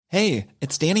Hey,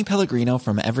 it's Danny Pellegrino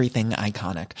from Everything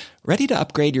Iconic. Ready to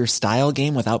upgrade your style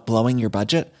game without blowing your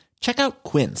budget? Check out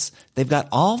Quince. They've got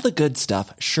all the good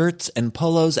stuff, shirts and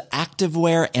polos,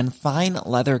 activewear, and fine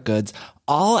leather goods,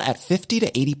 all at 50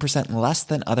 to 80% less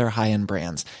than other high-end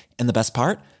brands. And the best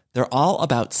part? They're all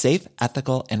about safe,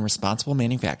 ethical, and responsible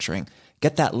manufacturing.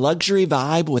 Get that luxury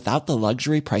vibe without the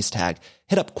luxury price tag.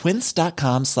 Hit up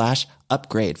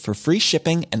quince.com/upgrade for free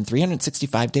shipping and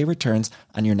 365-day returns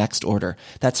on your next order.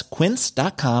 That's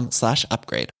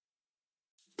quince.com/upgrade.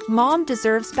 Mom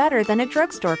deserves better than a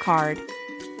drugstore card.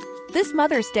 This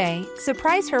Mother's Day,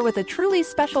 surprise her with a truly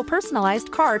special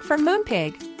personalized card from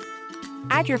Moonpig.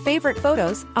 Add your favorite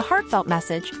photos, a heartfelt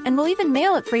message, and we'll even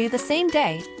mail it for you the same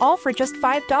day, all for just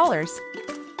 $5.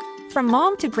 From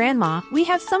mom to grandma, we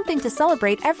have something to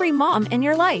celebrate every mom in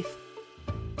your life.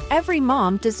 Every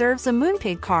mom deserves a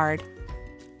Moonpig card.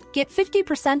 Get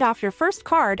 50% off your first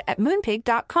card at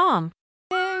moonpig.com.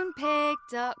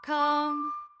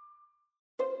 Moonpig.com.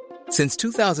 Since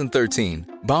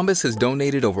 2013, Bombas has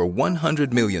donated over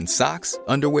 100 million socks,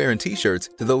 underwear, and T-shirts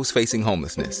to those facing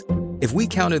homelessness. If we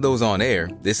counted those on air,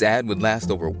 this ad would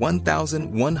last over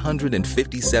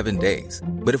 1,157 days.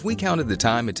 But if we counted the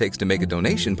time it takes to make a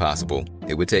donation possible,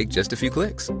 it would take just a few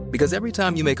clicks. Because every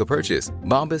time you make a purchase,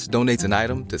 Bombas donates an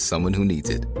item to someone who needs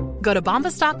it. Go to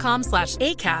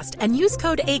bombas.com/ACAST and use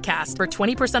code ACAST for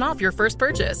 20% off your first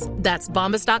purchase. That's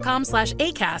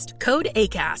bombas.com/ACAST, code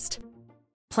ACAST.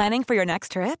 Planning for your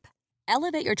next trip?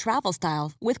 Elevate your travel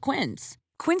style with Quince.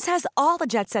 Quince has all the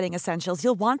jet-setting essentials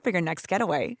you'll want for your next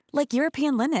getaway, like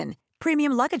European linen,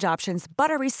 premium luggage options,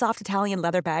 buttery soft Italian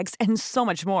leather bags, and so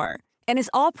much more. And is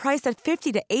all priced at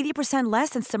 50 to 80% less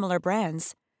than similar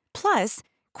brands. Plus,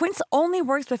 Quince only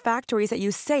works with factories that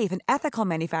use safe and ethical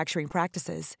manufacturing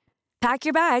practices. Pack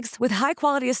your bags with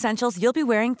high-quality essentials you'll be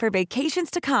wearing for vacations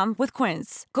to come with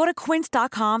Quince. Go to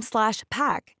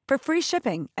quince.com/pack for free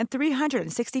shipping and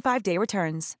 365-day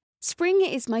returns. Spring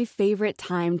is my favorite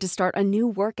time to start a new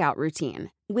workout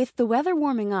routine. With the weather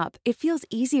warming up, it feels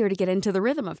easier to get into the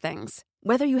rhythm of things.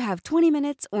 Whether you have 20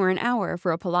 minutes or an hour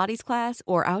for a Pilates class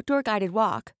or outdoor guided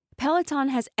walk, Peloton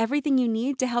has everything you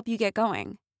need to help you get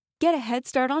going. Get a head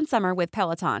start on summer with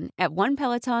Peloton at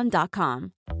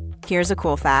onepeloton.com. Here's a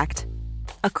cool fact.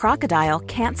 A crocodile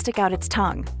can't stick out its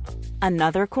tongue.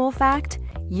 Another cool fact,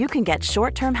 you can get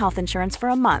short-term health insurance for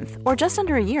a month or just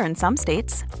under a year in some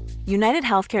states. United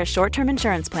Healthcare short-term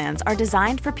insurance plans are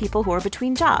designed for people who are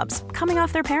between jobs, coming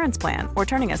off their parents' plan, or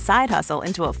turning a side hustle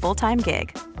into a full-time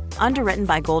gig. Underwritten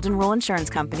by Golden Rule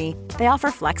Insurance Company, they offer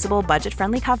flexible,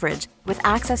 budget-friendly coverage with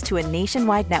access to a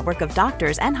nationwide network of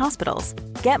doctors and hospitals.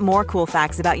 Get more cool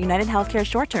facts about United Healthcare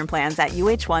short-term plans at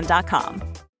uh1.com.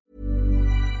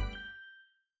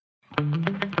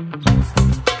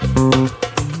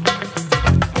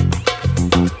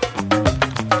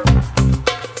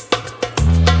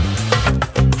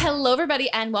 Hello, everybody,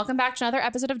 and welcome back to another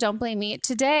episode of Don't Blame Me.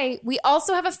 Today, we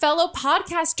also have a fellow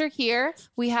podcaster here.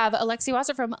 We have Alexi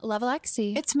Wasser from Love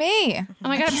Alexi. It's me. Oh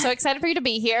my God, I'm so excited for you to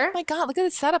be here. Oh my God, look at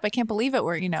the setup. I can't believe it.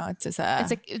 We're, it's a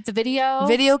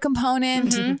video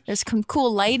component. Mm-hmm. There's some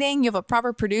cool lighting. You have a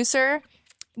proper producer.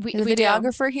 We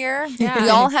videographer here. Yeah. We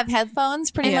all have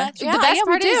headphones pretty much. Yeah, the best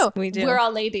part is we do. We're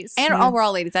all ladies. And we're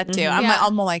all ladies. That too.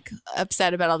 I'm like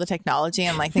upset about all the technology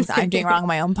and like things I'm doing wrong on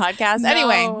my own podcast.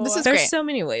 Anyway, this is There's great. so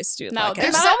many ways to do a podcast.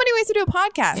 There's so many ways to do a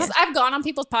podcast. I've gone on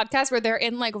people's podcasts where they're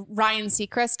in like Ryan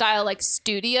Seacrest style like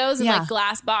studios and like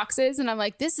glass boxes, and I'm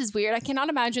like, this is weird. I cannot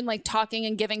imagine like talking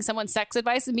and giving someone sex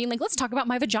advice and being like, let's talk about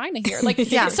my vagina here. Like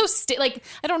it's so like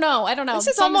I don't know. This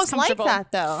is almost like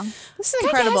that though. This is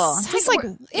incredible. Just like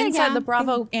inside the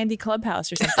Bravo Andy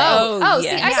Clubhouse or something. See,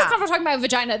 I feel comfortable talking about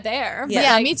vagina there.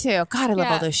 Yeah, me too. God, I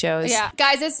love all those shows. Yeah,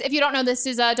 guys, if you don't know, this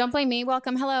is Don't Blame Me.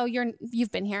 Welcome, hello.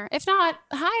 You've been here. If not,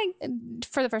 hi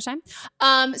for the first time.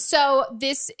 So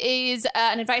this is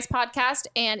an advice podcast,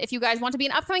 and if you guys want to be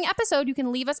an upcoming episode, you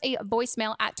can leave us a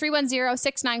voicemail at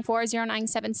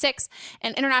 310-694-0976.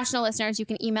 And international listeners, you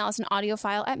can email us an audio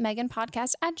file at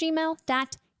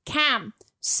meganpodcast@gmail.com.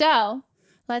 So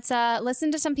let's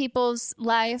listen to some people's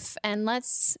life and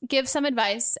let's give some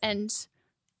advice. And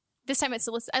this time it's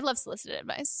I love solicited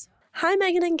advice. Hi,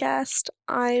 Megan and guest.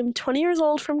 I'm 20 years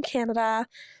old from Canada,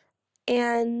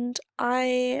 and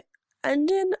I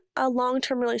ended a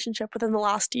long-term relationship within the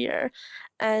last year.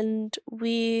 And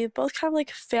we both kind of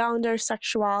like found our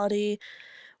sexuality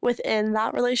within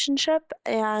that relationship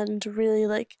and really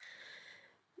like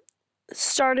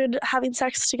started having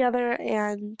sex together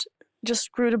and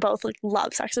just grew to both like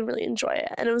love sex and really enjoy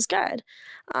it, and it was good.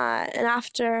 And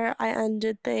after I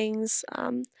ended things,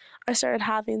 I started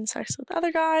having sex with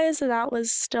other guys, and that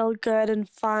was still good and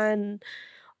fun,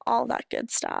 all that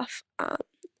good stuff.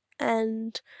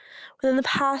 And within the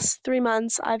past 3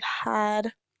 months, I've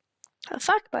had a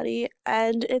fuck buddy,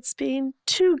 and it's been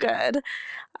too good.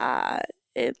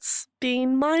 It's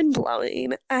been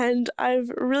mind-blowing, and I've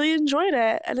really enjoyed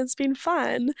it, and it's been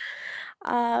fun.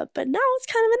 But now it's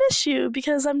kind of an issue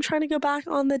because I'm trying to go back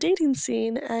on the dating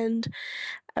scene, and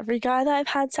every guy that I've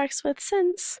had sex with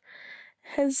since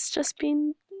has just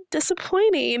been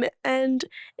disappointing. And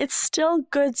it's still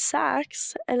good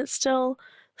sex, and it's still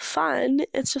fun.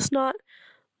 It's just not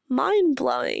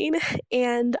mind-blowing,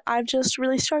 and I've just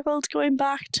really struggled going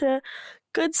back to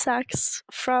good sex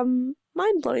from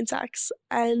mind-blowing sex.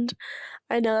 And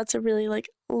I know that's a really like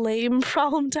lame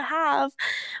problem to have,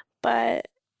 but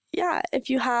yeah, if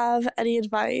you have any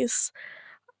advice,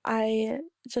 I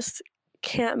just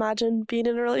can't imagine being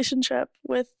in a relationship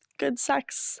with good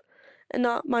sex and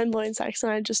not mind-blowing sex,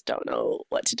 and I just don't know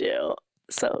what to do.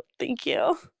 So thank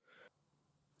you.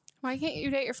 Why can't you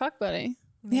date your fuck buddy?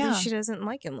 Maybe she doesn't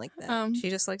like him like that.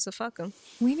 She just likes to fuck him.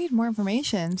 We need more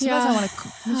information. So you guys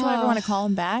ever want to call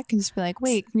him back and just be like,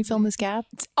 wait, can you fill in this gap?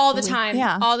 All the time.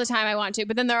 Yeah. All the time I want to.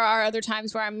 But then there are other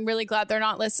times where I'm really glad they're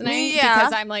not listening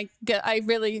because I'm like, I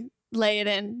really lay it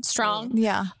in strong.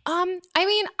 Yeah. I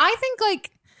mean, I think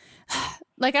like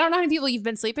I don't know how many people you've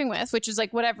been sleeping with, which is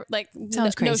like whatever, like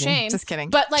sounds crazy. No shame. Just kidding.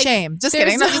 But like shame. Just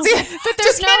kidding. But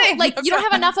there's no kidding. like you don't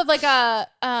have enough of like a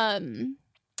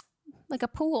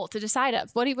pool to decide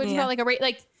of. What do you call like a rate?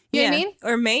 Like you know what I mean?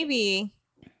 Or maybe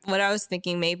what I was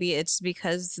thinking, maybe it's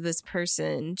because this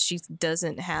person, she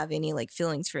doesn't have any like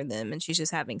feelings for them, and she's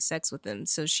just having sex with them,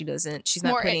 so she's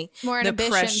not putting the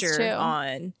pressure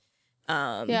on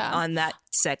that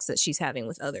sex that she's having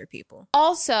with other people.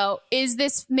 Also,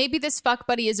 maybe this fuck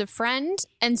buddy is a friend,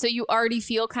 and so you already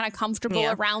feel kind of comfortable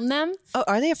around them. Oh,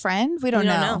 are they a friend? We don't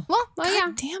know. Well,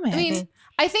 yeah. Damn it. I mean,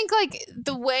 I think like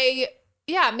the way,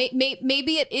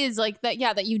 maybe it is like that.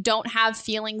 Yeah, that you don't have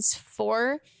feelings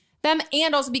for them,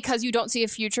 and also because you don't see a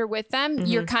future with them,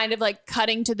 you're kind of like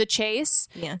cutting to the chase,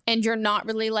 and you're not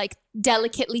really like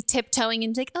delicately tiptoeing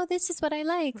and like, oh, this is what I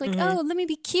like, oh, let me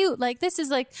be cute, like this is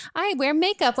like I wear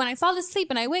makeup when I fall asleep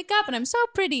and I wake up and I'm so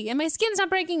pretty and my skin's not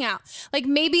breaking out. Like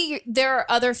maybe there are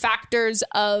other factors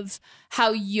of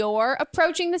how you're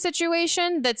approaching the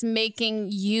situation that's making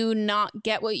you not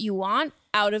get what you want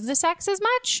out of the sex as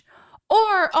much,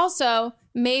 or also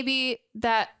maybe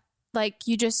that like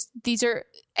you just,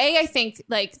 I think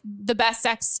like the best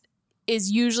sex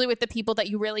is usually with the people that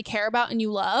you really care about and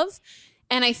you love.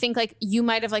 And I think like you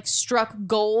might have like struck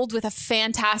gold with a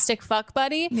fantastic fuck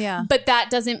buddy. Yeah. But that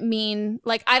doesn't mean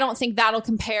like, I don't think that'll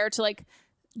compare to like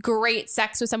great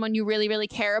sex with someone you really, really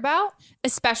care about,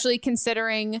 especially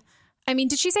considering, I mean,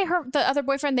 did she say the other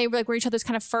boyfriend, they were each other's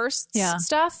kind of first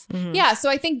stuff? Mm-hmm. Yeah. So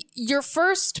I think your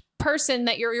first person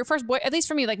that your first boy, at least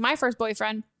for me, like my first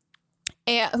boyfriend,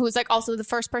 who was like also the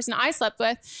first person I slept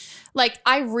with, like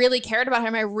I really cared about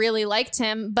him. I really liked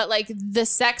him, but like the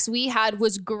sex we had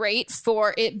was great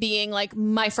for it being like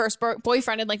my first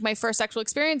boyfriend and like my first sexual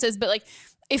experiences. But like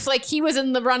if like he was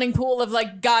in the running pool of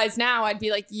like guys now, I'd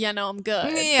be like, yeah, no, I'm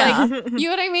good. Yeah. Like, you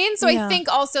know what I mean? So I think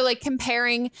also like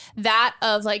comparing that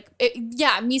of like,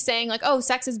 me saying like, oh,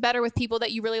 sex is better with people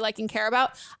that you really like and care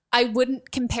about. I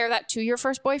wouldn't compare that to your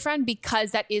first boyfriend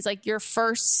because that is like your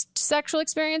first sexual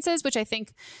experiences, which I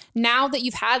think now that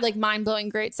you've had like mind-blowing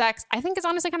great sex, I think it's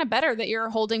honestly kind of better that you're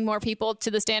holding more people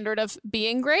to the standard of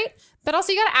being great. But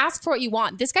also you got to ask for what you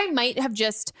want. This guy might have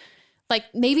just like,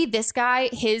 maybe this guy,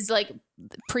 his like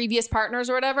previous partners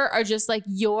or whatever are just like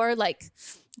your like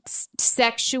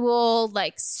sexual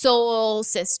like soul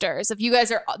sisters. If you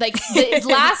guys are like his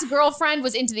last girlfriend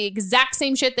was into the exact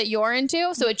same shit that you're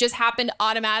into, so it just happened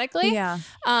automatically.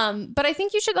 But I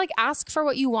think you should like ask for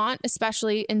what you want,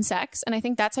 especially in sex, and I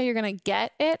think that's how you're gonna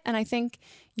get it. And I think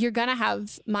you're gonna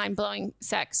have mind-blowing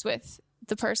sex with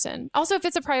the person. Also, if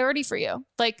it's a priority for you,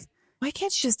 like why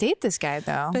can't you just date this guy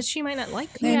though? But she might not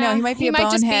like him. I know he might be a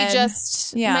bonehead.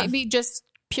 Might be just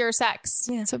pure sex.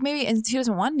 Yeah. So maybe, and she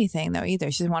doesn't want anything though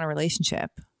either. She doesn't want a relationship.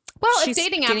 Well, it's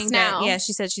dating apps now. Yeah,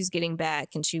 she said she's getting back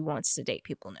and she wants to date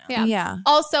people now. Yeah.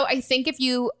 Also, I think if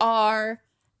you are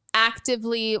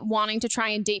actively wanting to try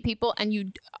and date people and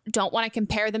you don't want to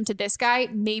compare them to this guy,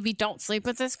 maybe don't sleep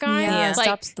with this guy. Yeah.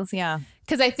 Like, yeah.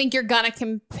 Because I think you're gonna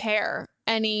compare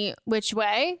any which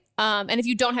way. And if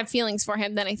you don't have feelings for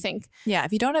him, then I think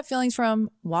if you don't have feelings for him,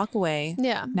 walk away.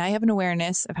 Yeah. Now you have an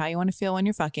awareness of how you want to feel when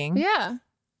you're fucking. Yeah.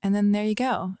 And then there you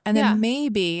go. And then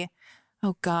maybe,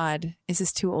 oh God, is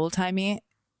this too old timey?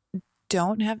 I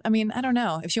don't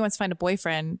know. If she wants to find a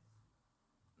boyfriend,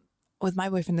 with my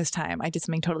boyfriend this time, I did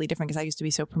something totally different because I used to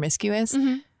be so promiscuous.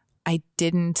 Mm-hmm. I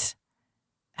didn't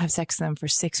have sex with him for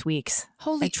 6 weeks.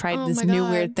 I tried this new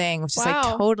weird thing, which is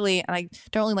like totally, and I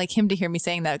don't really like him to hear me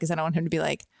saying that because I don't want him to be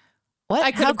like, what?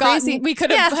 I could have gotten, we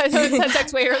could have had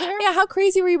sex way earlier. Yeah, how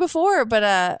crazy were you before?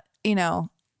 But, you know,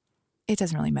 it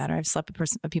doesn't really matter. I've slept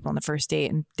with people on the first date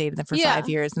and dated them for 5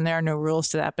 years, and there are no rules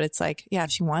to that. But it's like, yeah,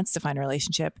 if she wants to find a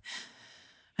relationship,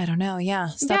 I don't know. Yeah,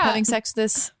 stop having sex with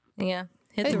this. Yeah,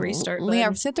 hit the restart button.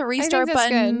 Yeah, hit the restart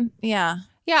button. Good. Yeah.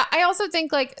 Yeah, I also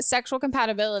think like sexual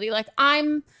compatibility, like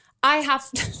I have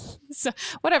so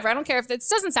whatever. I don't care if this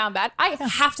doesn't sound bad. I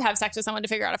have to have sex with someone to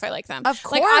figure out if I like them. Of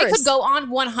course. Like I could go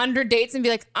on 100 dates and be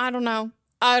like, I don't know.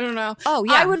 Oh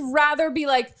yeah. I would rather be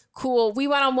like, cool, we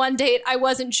went on one date. I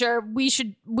wasn't sure. We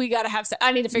got to have sex.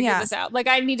 I need to figure this out. Like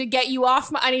I need to get you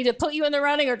off. I need to put you in the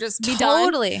running or just be done.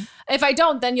 Totally. If I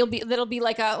don't, then it'll be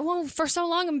like for so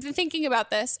long I've been thinking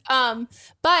about this.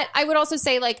 But I would also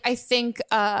say like, I think,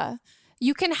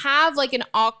 you can have like an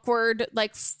awkward,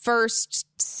 like first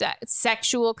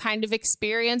sexual kind of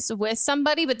experience with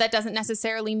somebody, but that doesn't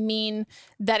necessarily mean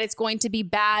that it's going to be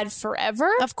bad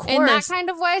forever. Of course. In that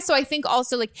kind of way. So I think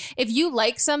also like if you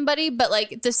like somebody, but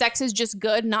like the sex is just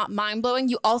good, not mind blowing,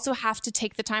 you also have to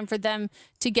take the time for them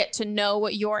to get to know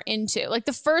what you're into. Like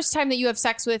the first time that you have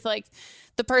sex with like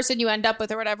the person you end up with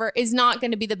or whatever is not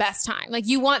going to be the best time. Like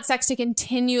you want sex to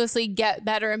continuously get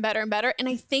better and better and better. And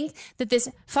I think that this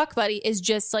fuck buddy is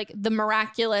just like the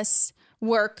miraculous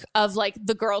work of like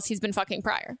the girls he's been fucking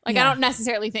prior. Like I don't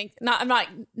necessarily think,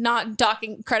 I'm not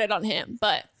docking credit on him,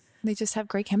 but they just have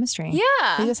great chemistry.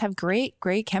 Yeah. They just have great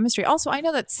chemistry. Also, I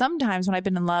know that sometimes when I've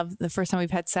been in love, the first time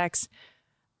we've had sex,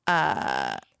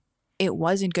 it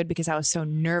wasn't good because I was so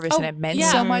nervous and it meant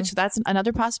so much. So that's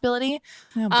another possibility.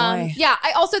 Oh boy. Yeah.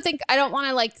 I also think I don't want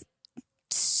to like,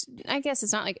 I guess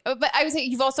it's not like, but I would say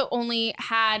you've also only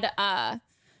had,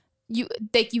 you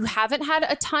haven't had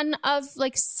a ton of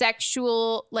like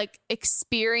sexual like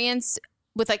experience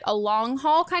with like a long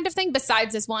haul kind of thing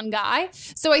besides this one guy.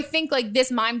 So I think like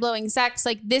this mind-blowing sex,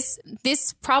 like this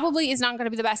probably is not going to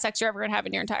be the best sex you're ever going to have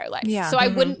in your entire life. Yeah. So I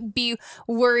wouldn't be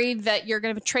worried that you're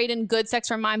going to trade in good sex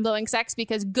for mind-blowing sex,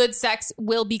 because good sex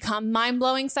will become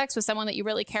mind-blowing sex with someone that you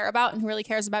really care about and who really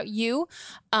cares about you.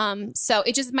 So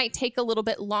it just might take a little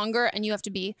bit longer, and you have to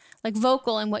be like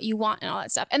vocal in what you want and all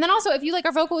that stuff. And then also if you like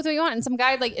are vocal with what you want and some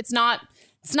guy like it's not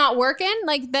working,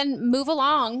 like then move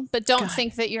along, but don't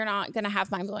think that you're not going to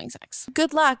have mind-blowing sex.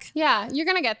 Good luck. Yeah, you're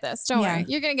going to get this. Don't worry.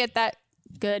 You're going to get that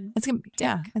good. It's going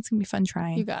to be fun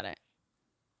trying. You got it.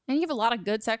 And you have a lot of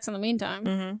good sex in the meantime.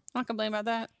 Mm-hmm. I'm not complaining about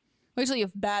that. Wait till you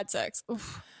have bad sex.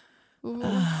 Oof.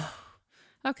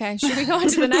 Okay, should we go on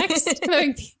to the next?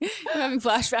 I'm having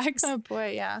flashbacks. Oh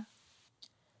boy, yeah.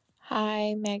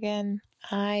 Hi, Megan.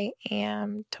 I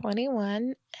am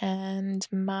 21 and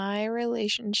my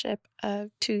relationship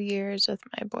of 2 years with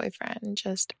my boyfriend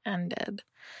just ended.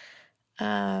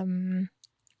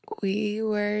 We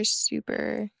were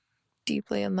super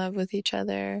deeply in love with each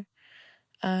other.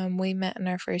 We met in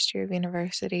our first year of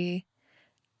university.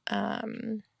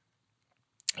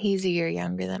 He's a year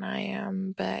younger than I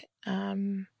am, but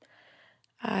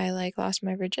I like lost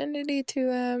my virginity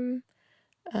to him.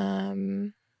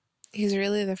 He's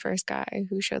really the first guy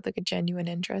who showed like a genuine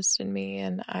interest in me,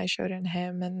 and I showed in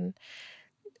him, and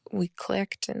we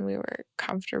clicked and we were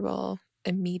comfortable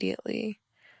immediately.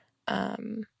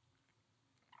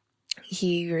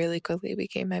 He really quickly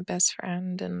became my best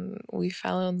friend, and we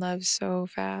fell in love so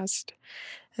fast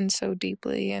and so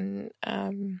deeply. And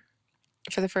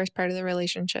for the first part of the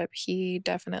relationship, he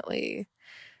definitely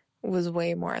was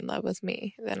way more in love with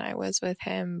me than I was with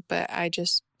him, but I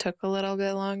just took a little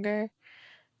bit longer.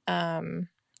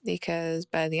 Because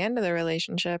by the end of the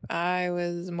relationship, I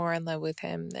was more in love with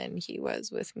him than he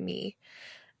was with me.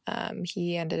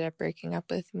 He ended up breaking up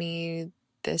with me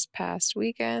this past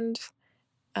weekend.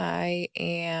 I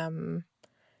am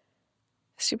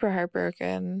super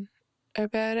heartbroken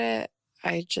about it.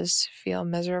 I just feel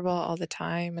miserable all the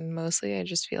time, and mostly I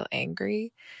just feel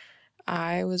angry.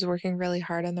 I was working really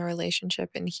hard on the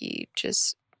relationship and he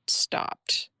just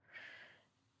stopped.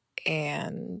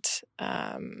 And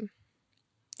I'm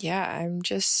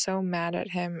just so mad at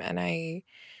him, and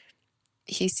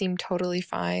he seemed totally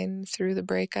fine through the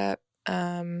breakup.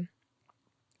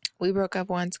 We broke up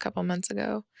once a couple months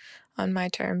ago on my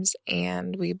terms,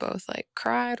 and we both like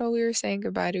cried while we were saying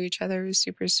goodbye to each other. It was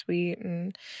super sweet,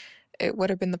 and it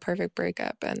would have been the perfect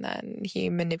breakup. And then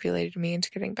he manipulated me into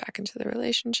getting back into the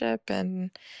relationship, and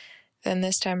then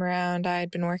this time around I had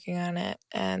been working on it,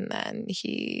 and then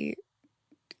he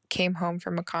came home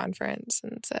from a conference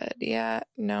and said,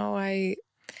 no, I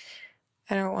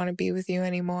don't want to be with you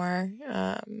anymore.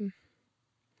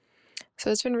 So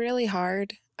it's been really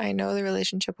hard. I know the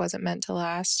relationship wasn't meant to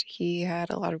last. He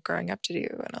had a lot of growing up to do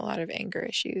and a lot of anger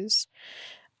issues.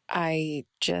 I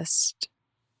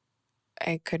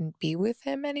couldn't be with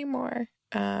him anymore.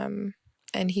 And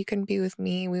he couldn't be with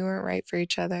me. We weren't right for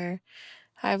each other.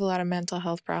 I have a lot of mental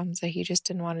health problems that he just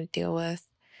didn't want to deal with.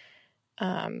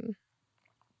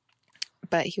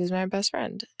 But he was my best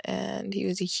friend, and he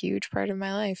was a huge part of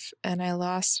my life, and I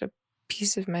lost a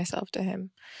piece of myself to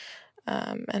him.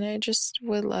 And I just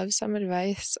would love some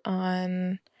advice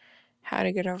on how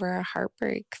to get over a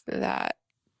heartbreak that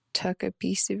took a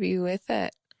piece of you with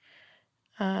it.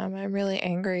 I'm really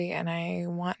angry, and I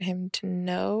want him to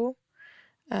know,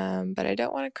 but I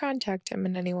don't want to contact him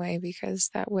in any way because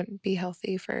that wouldn't be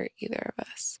healthy for either of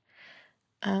us.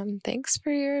 Thanks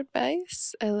for your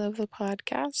advice. I love the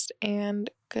podcast, and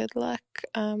good luck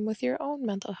with your own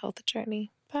mental health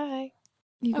journey. Bye.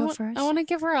 You go first. I want to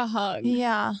give her a hug.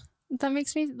 Yeah. That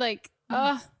makes me like,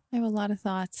 I have a lot of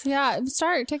thoughts. Yeah,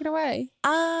 take it away.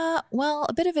 Well,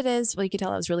 a bit of it is, you could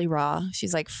tell it was really raw.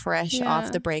 She's like fresh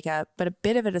off the breakup, but a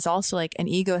bit of it is also like an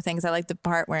ego thing. Cause I like the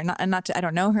part where I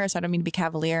don't know her, so I don't mean to be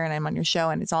cavalier, and I'm on your show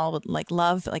and it's all like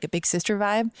love, like a big sister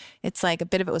vibe. It's like a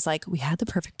bit of it was like, we had the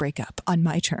perfect breakup on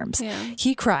my terms. Yeah.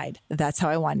 He cried. That's how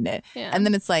I wanted it. Yeah. And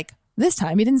then it's like, this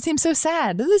time he didn't seem so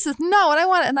sad. This is not what I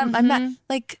want. And I'm not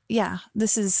like,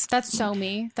 that's so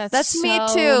me. That's so me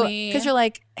too. Because you're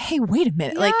like, hey, wait a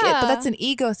minute. Yeah. But that's an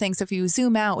ego thing. So if you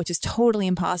zoom out, which is totally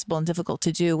impossible and difficult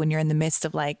to do when you're in the midst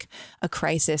of like a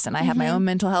crisis, and I have my own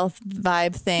mental health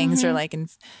vibe things, or like, and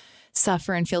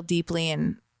suffer and feel deeply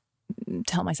and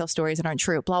tell myself stories that aren't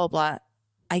true, blah, blah, blah.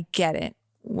 I get it,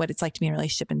 what it's like to be in a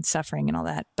relationship and suffering and all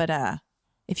that. But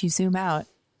if you zoom out,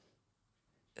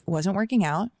 it wasn't working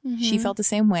out. She felt the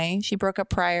same way. She broke up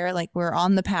prior. Like, we're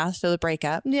on the path to the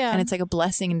breakup. Yeah. And it's like a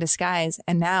blessing in disguise.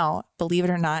 And now, believe it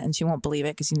or not, and she won't believe it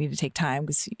because you need to take time,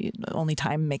 because only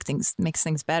time makes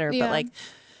things better. Yeah. But like,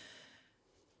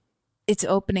 it's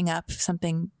opening up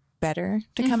something better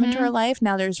to come into her life.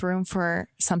 Now there's room for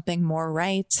something more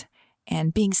right.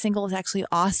 And being single is actually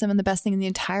awesome and the best thing in the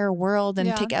entire world.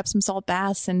 And take Epsom salt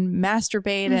baths and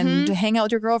masturbate and to hang out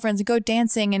with your girlfriends and go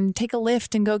dancing and take a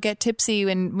lift and go get tipsy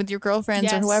and with your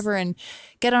girlfriends or whoever, and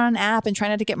get on an app and try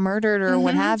not to get murdered or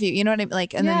what have you. You know what I mean?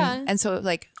 Like, and then, and so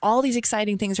like all these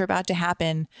exciting things are about to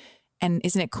happen. And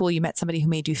isn't it cool? You met somebody who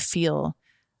made you feel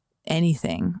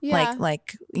anything. Yeah.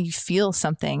 Like you feel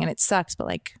something, and it sucks, but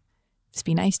like, just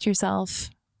be nice to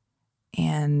yourself,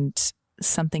 and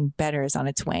something better is on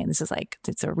its way. And this is like,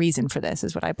 it's a reason for this,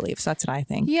 is what I believe. So that's what I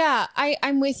think. Yeah,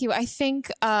 I'm with you. I think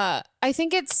I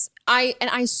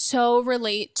so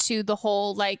relate to the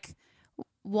whole like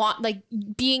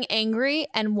being angry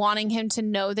and wanting him to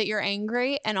know that you're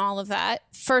angry and all of that.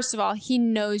 First of all, he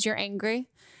knows you're angry.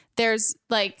 There's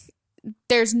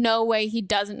no way he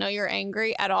doesn't know you're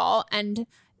angry at all. And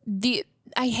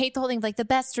I hate the whole thing, like the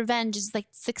best revenge is like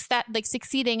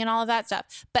succeeding and all of that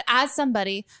stuff. But as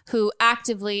somebody who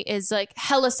actively is like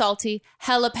hella salty,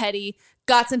 hella petty,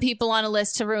 got some people on a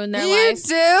list to ruin their life. You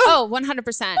do? Oh,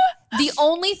 100%. The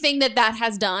only thing that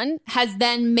has done has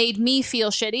then made me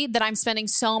feel shitty that I'm spending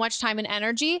so much time and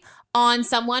energy on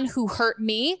someone who hurt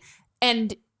me.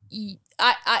 And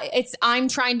I'm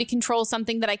trying to control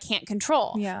something that I can't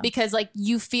control. Yeah. Because like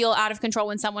you feel out of control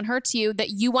when someone hurts you, that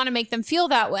you want to make them feel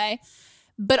that way.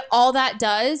 But all that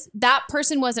does, that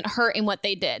person wasn't hurt in what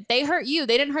they did. They hurt you.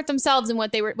 They didn't hurt themselves in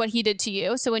what he did to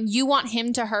you. So when you want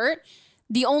him to hurt,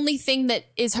 the only thing that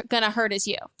is going to hurt is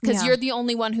you, because you're the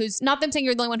only one who's, not them saying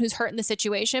you're the only one who's hurt in the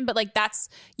situation, but like that's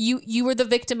you were the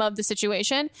victim of the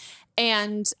situation.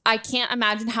 And I can't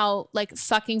imagine how like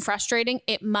fucking frustrating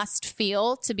it must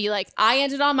feel to be like, I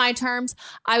ended on my terms.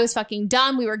 I was fucking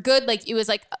done. We were good. Like it was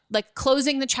like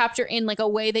closing the chapter in like a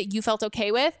way that you felt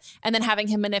okay with, and then having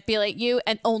him manipulate you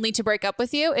and only to break up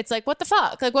with you. It's like, what the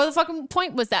fuck? Like, what the fucking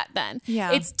point was that then?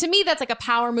 Yeah. It's, to me, that's like a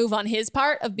power move on his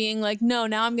part of being like, no,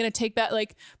 now I'm going to take that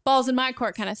like balls in my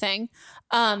court kind of thing.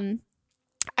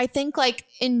 I think like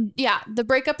the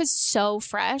breakup is so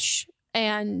fresh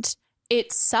and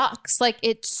it sucks. Like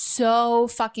it so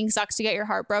fucking sucks to get your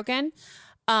heart broken.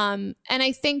 And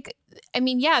I think,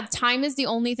 time is the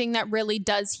only thing that really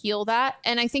does heal that.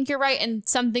 And I think you're right. And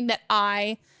something that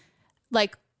I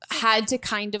like had to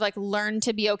kind of like learn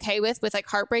to be okay with like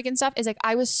heartbreak and stuff is like,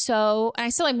 I was so, and I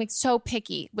still am like so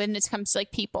picky when it comes to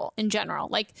like people in general,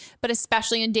 like, but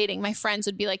especially in dating. My friends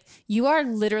would be like, you are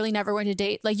literally never going to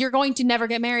date. Like you're going to never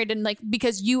get married. And like,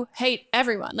 because you hate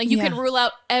everyone, like you can rule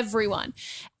out everyone.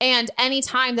 And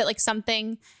anytime that like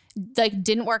something like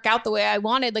didn't work out the way I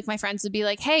wanted, like my friends would be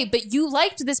like, hey, but you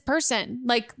liked this person.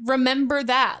 Like, remember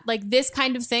that, like this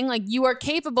kind of thing, like you are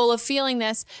capable of feeling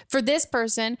this for this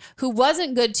person who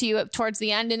wasn't good to you towards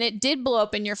the end. And it did blow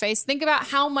up in your face. Think about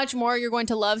how much more you're going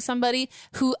to love somebody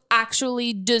who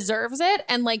actually deserves it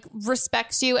and like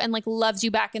respects you and like loves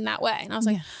you back in that way. And I was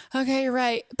like, okay, you're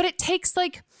right. But it takes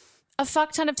like a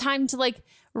fuck ton of time to like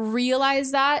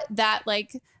realize that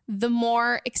like the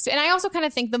more, and I also kind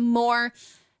of think the more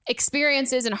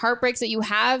experiences and heartbreaks that you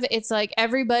have, it's like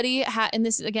everybody and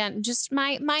this is again just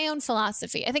my own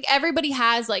philosophy. I think everybody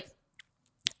has like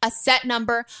a set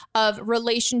number of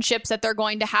relationships that they're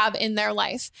going to have in their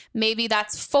life. Maybe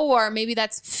that's 4, maybe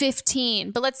that's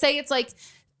 15, but let's say it's like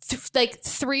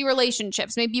 3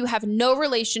 relationships. Maybe you have no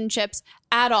relationships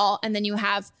at all, and then you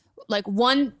have like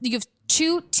you have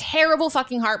 2 terrible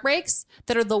fucking heartbreaks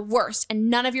that are the worst. And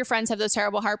none of your friends have those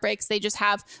terrible heartbreaks. They just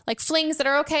have like flings that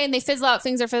are okay and they fizzle out.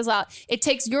 Things are fizzle out. It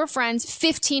takes your friends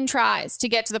 15 tries to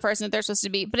get to the person that they're supposed to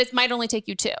be, but it might only take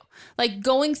you 2. Like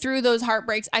going through those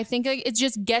heartbreaks, I think it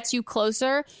just gets you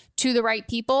closer to the right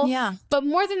people. Yeah. But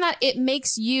more than that, it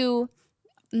makes you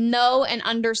know and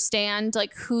understand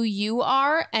like who you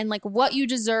are and like what you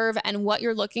deserve and what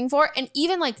you're looking for. And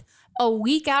even like a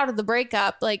week out of the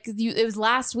breakup, like it was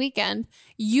last weekend,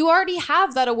 you already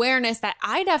have that awareness that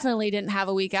I definitely didn't have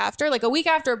a week after. Like a week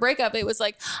after a breakup, it was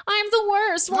like, I'm the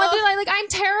worst. I'm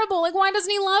terrible. Like, why doesn't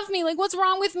he love me? Like, what's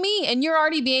wrong with me? And you're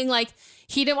already being like,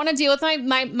 he didn't want to deal with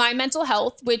my mental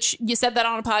health, which you said that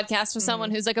on a podcast with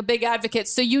someone who's like a big advocate.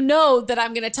 So you know that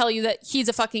I'm going to tell you that he's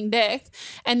a fucking dick.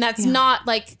 And that's not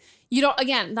like, you don't,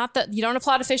 again, not that you don't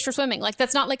applaud a fish for swimming. Like,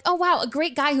 that's not like, oh, wow, a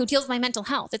great guy who deals with my mental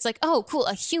health. It's like, oh, cool,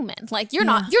 a human. Like, you're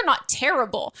not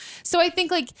terrible. So I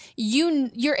think like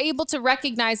you're able to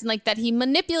recognize like that he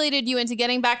manipulated you into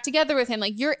getting back together with him.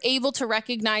 Like, you're able to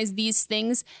recognize these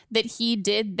things that he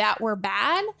did that were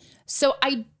bad. So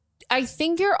I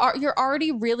think you're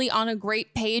already really on a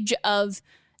great page of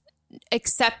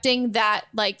accepting that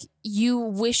like you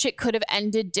wish it could have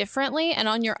ended differently and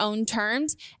on your own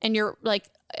terms, and you're like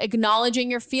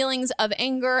acknowledging your feelings of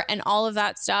anger and all of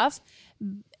that stuff.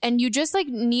 And you just like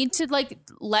need to like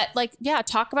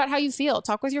talk about how you feel,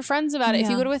 talk with your friends about it. If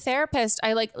you go to a therapist,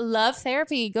 I like love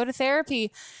therapy, go to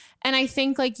therapy. And I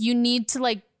think like you need to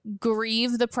like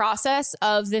grieve the process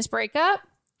of this breakup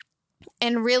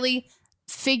and really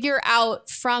figure out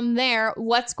from there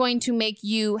what's going to make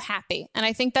you happy. And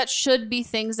I think that should be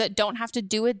things that don't have to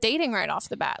do with dating right off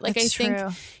the bat. Like, I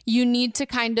think you need to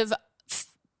kind of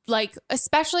like,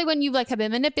 especially when you like have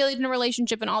been manipulated in a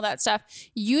relationship and all that stuff,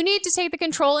 you need to take the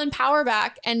control and power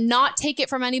back and not take it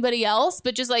from anybody else,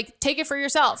 but just like take it for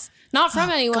yourself, not from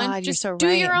anyone. God, just do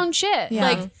your own shit. Yeah.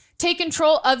 Like, take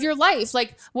control of your life.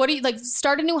 Like, what do you like?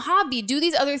 Start a new hobby. Do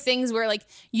these other things where like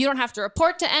you don't have to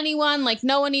report to anyone. Like,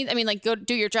 no one needs. I mean, like, go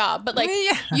do your job, but like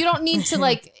you don't need to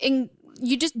like.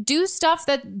 You just do stuff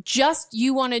that just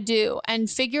you want to do and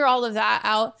figure all of that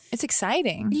out. It's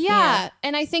exciting. Yeah,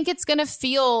 and I think it's gonna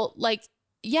feel like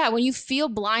when you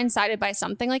feel blindsided by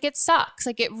something, like it sucks.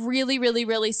 Like it really, really,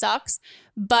 really sucks.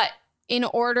 But in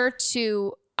order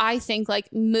to, I think,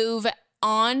 like move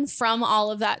on from all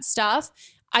of that stuff,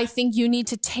 I think you need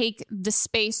to take the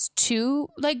space to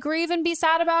like grieve and be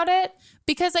sad about it,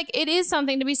 because like it is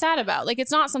something to be sad about. Like,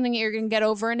 it's not something that you're going to get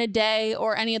over in a day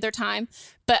or any other time.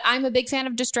 But I'm a big fan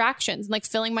of distractions, like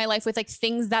filling my life with like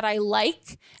things that I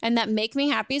like and that make me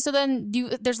happy. So then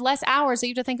there's less hours that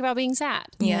you have to think about being sad.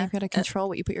 Yeah, you've got to control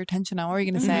what you put your attention on. What are you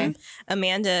going to say?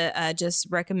 Amanda just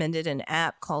recommended an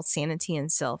app called Sanity and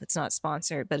Self. It's not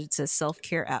sponsored, but it's a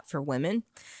self-care app for women.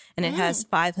 And it has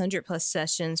 500 plus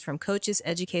sessions from coaches,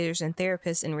 educators, and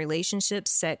therapists in relationships,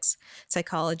 sex,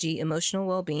 psychology, emotional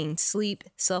well-being, sleep,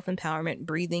 self-empowerment,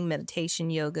 breathing, meditation,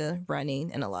 yoga,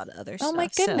 running, and a lot of other stuff. Oh my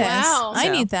goodness. Wow. I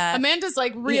need that. Amanda's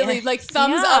like really like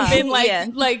thumbs up in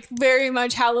like very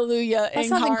much hallelujah. That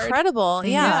sounds incredible.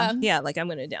 Yeah. Yeah. Like I'm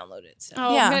going to download it. So.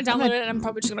 Oh, I'm going to download it and I'm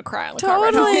probably just going to cry on the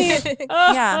totally. Car right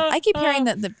now. Yeah. I keep hearing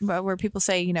that where people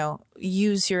say, you know,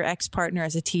 use your ex-partner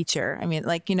as a teacher. I mean,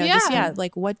 like, you know,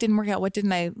 like what didn't work out? What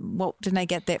didn't I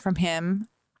get that from him?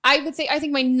 I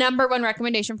think my number one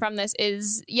recommendation from this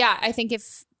is, I think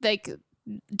if like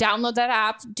download that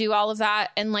app, do all of that,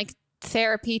 and like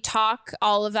therapy, talk,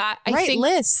 all of that. I think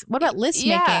lists. What about list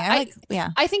making?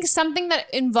 I think something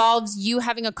that involves you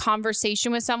having a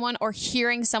conversation with someone or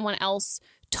hearing someone else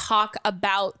talk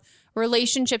about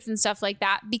relationships and stuff like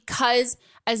that, because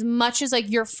as much as like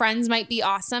your friends might be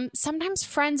awesome, sometimes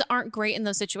friends aren't great in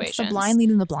those situations. It's the blind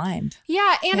leading the blind.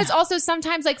 Yeah. And it's also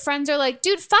sometimes like friends are like,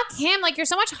 dude, fuck him. Like, you're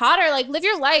so much hotter. Like, live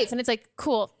your life. And it's like,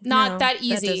 cool, not that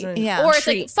easy. Or it's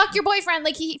like, fuck your boyfriend.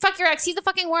 Like, fuck your ex. He's the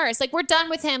fucking worst. Like, we're done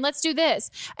with him. Let's do this.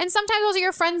 And sometimes also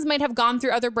your friends might have gone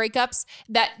through other breakups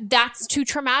that's too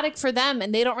traumatic for them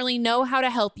and they don't really know how to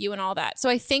help you and all that. So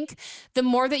I think the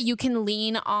more that you can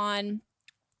lean on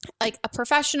like a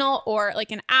professional or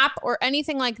like an app or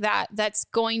anything like that, that's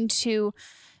going to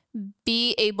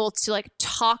be able to like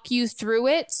talk you through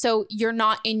it so you're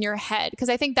not in your head. Because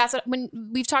I think that's when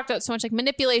we've talked about so much like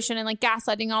manipulation and like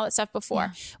gaslighting and all that stuff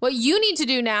before. What you need to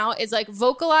do now is like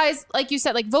vocalize, like you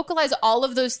said, like vocalize all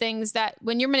of those things that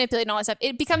when you're manipulating all that stuff,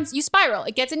 it becomes, you spiral.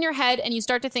 It gets in your head and you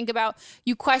start to think about,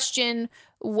 you question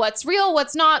what's real,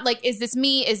 what's not. Like, is this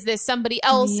me? Is this somebody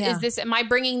else? Is this, am I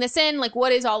bringing this in? Like,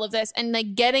 what is all of this? And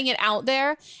like getting it out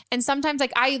there. And sometimes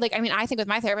like I think with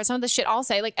my therapist, some of the shit I'll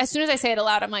say, like as soon as I say it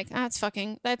aloud, I'm like,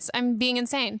 I'm being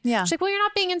insane. Yeah. She's like, well, you're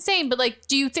not being insane, but like,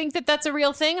 do you think that that's a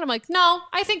real thing? And I'm like, no,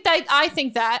 I think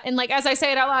that. And like, as I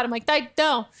say it out loud, I'm like,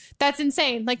 no, that's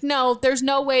insane. Like, no, there's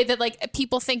no way that like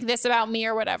people think this about me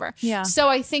or whatever. Yeah. So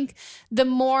I think the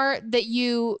more that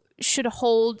you should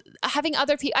hold, having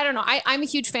other people, I don't know, I'm a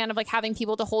huge fan of like having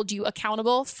people to hold you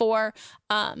accountable for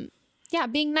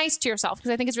being nice to yourself,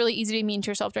 because I think it's really easy to be mean to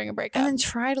yourself during a breakup. And then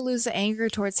try to lose the anger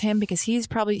towards him, because he's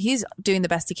doing the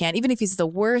best he can, even if he's the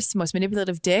worst, most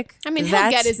manipulative dick. I mean,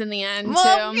 he'll get his in the end too.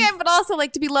 Yeah, but also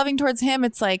like to be loving towards him,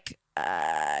 it's like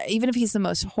even if he's the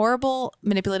most horrible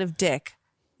manipulative dick,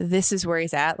 this is where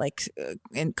he's at, like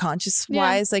in conscious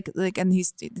wise, like and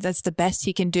that's the best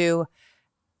he can do.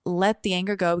 Let the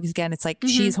anger go, because again, it's like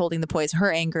she's holding the poison.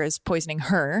 Her anger is poisoning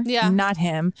her, not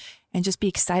him. And just be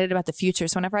excited about the future.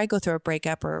 So whenever I go through a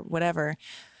breakup or whatever,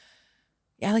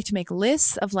 I like to make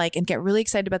lists of like, and get really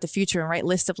excited about the future and write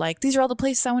lists of like, these are all the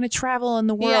places I want to travel in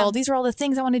the world. Yeah. These are all the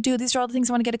things I want to do. These are all the things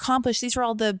I want to get accomplished. These are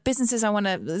all the businesses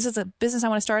this is a business I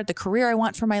want to start, the career I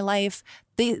want for my life.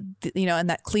 And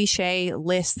that cliche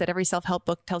list that every self-help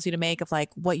book tells you to make of like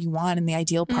what you want and the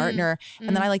ideal partner. And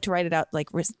then I like to write it out like,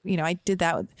 I did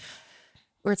that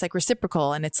where it's like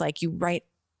reciprocal, and it's like you write,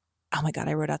 oh my God,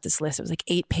 I wrote out this list. It was like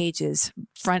 8 pages,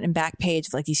 front and back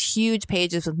page, like these huge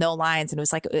pages with no lines. And it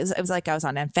was like I was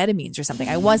on amphetamines or something.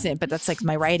 I wasn't, but that's like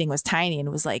my writing was tiny, and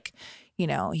it was like,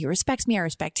 he respects me, I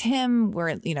respect him.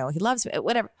 He loves me,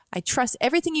 whatever. I trust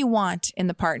everything you want in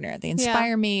the partner. They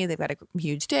inspire me. They've got a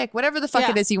huge dick, whatever the fuck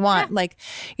it is you want. Like,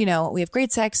 we have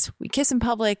great sex. We kiss in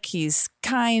public. He's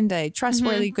kind,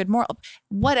 trustworthy, good moral,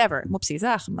 whatever. Whoopsies.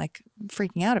 I'm like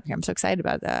freaking out over here. I'm so excited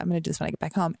about that. I'm going to do this when I get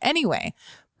back home. Anyway.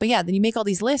 But yeah, then you make all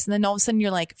these lists, and then all of a sudden you're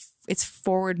like, it's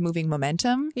forward moving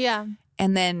momentum. Yeah.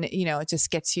 And then, it just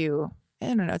gets you,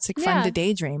 I don't know, it's like fun to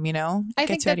daydream, It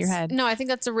gets you out of your head. No, I think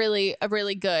that's a really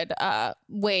good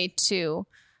way to,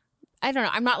 I don't know,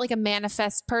 I'm not like a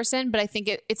manifest person, but I think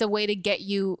it's a way to get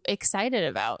you excited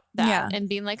about that and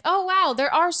being like, oh, wow,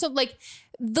 there are so like,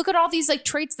 look at all these like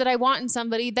traits that I want in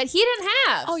somebody that he didn't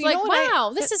have. Oh, like,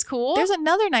 wow, this is cool. There's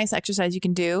another nice exercise you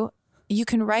can do. You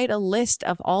can write a list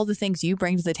of all the things you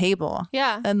bring to the table.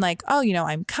 Yeah. And like,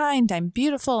 I'm kind, I'm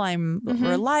beautiful, I'm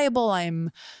reliable,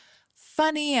 I'm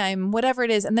funny, I'm whatever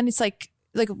it is. And then it's like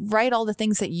write all the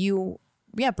things that you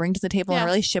bring to the table in a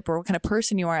relationship, or what kind of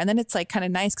person you are. And then it's like kind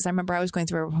of nice, because I remember I was going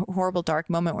through a horrible dark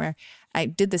moment where I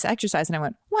did this exercise and I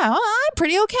went, wow, I'm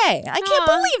pretty okay. I can't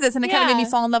believe this. And it kind of made me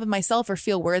fall in love with myself or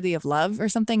feel worthy of love or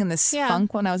something in this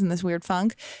funk, when I was in this weird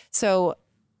funk. So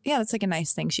yeah, that's like a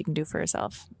nice thing she can do for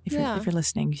herself. If you're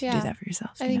listening, you should do that for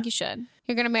yourself. I think you should.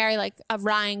 You're going to marry like a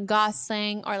Ryan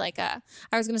Gosling or like I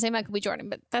was going to say Michael B. Jordan,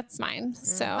 but that's mine.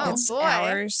 So it's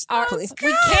ours.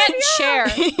 We can't share.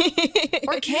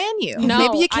 Or can you? No,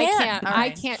 maybe you can. I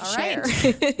can't. Right. I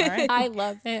can't share. Right. I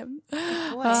love him.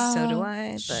 So do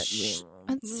I, but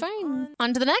it's fine.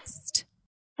 On to the next.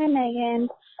 Hi, Megan.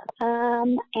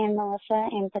 And Melissa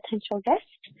and potential guest.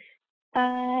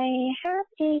 I have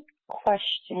a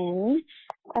question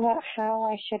about how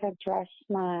I should address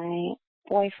my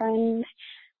boyfriend.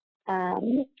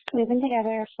 We've been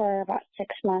together for about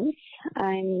 6 months.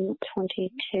 I'm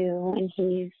 22 and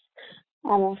he's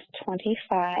almost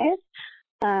 25.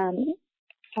 I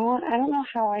don't know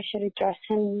how I should address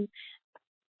him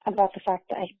about the fact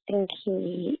that I think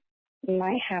he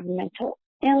might have mental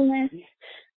illness.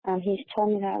 He's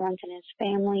told me that it runs in his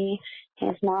family.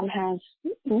 His mom has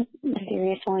a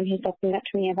serious one he's opened up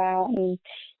to me about, and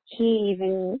he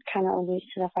even kind of alludes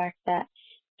to the fact that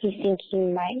he thinks he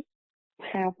might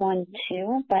have one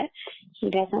too, but he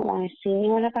doesn't want to see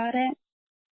anyone about it.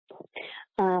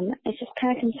 It's just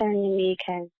kind of concerning to me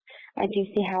because I do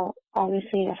see how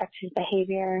obviously it affects his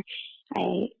behavior.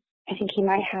 I think he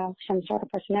might have some sort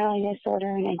of personality disorder,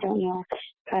 and I don't know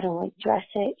how to address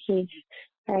it. He's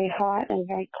very hot and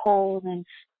very cold, and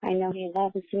I know he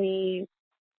loves me,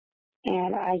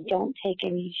 and I don't take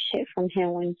any shit from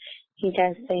him when he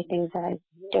does say things that I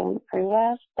don't approve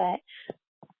of, but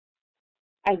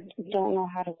I don't know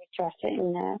how to address it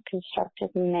in a constructive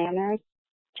manner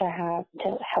to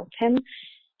help him.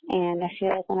 And I feel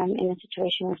like when I'm in a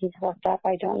situation where he's worked up,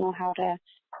 I don't know how to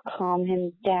calm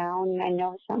him down. I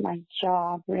know it's not my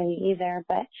job really either,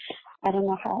 but I don't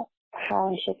know how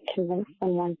I should convince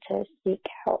someone to seek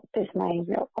help is my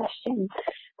real question.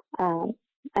 I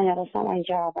know that's not my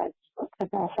job as a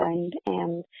girlfriend,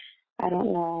 and I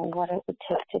don't know what it would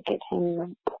take to get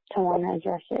him to want to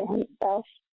address it himself.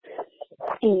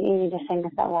 You need to saying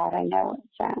this out loud. I know it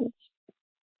sounds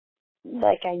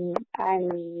like I'm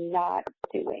not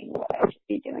doing what I should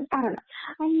be doing. I don't know.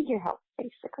 I need your help,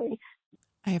 basically.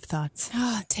 I have thoughts.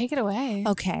 Take it away.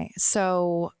 Okay.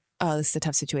 So, this is a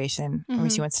tough situation. Mm-hmm.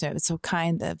 She wants to know. It's so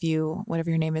kind of you, whatever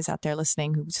your name is out there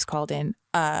listening, who just called in.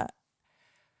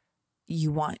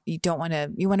 You want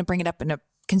to bring it up in a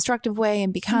constructive way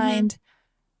and be kind.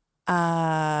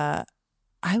 Mm-hmm.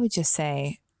 I would just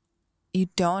say you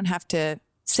don't have to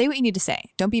say what you need to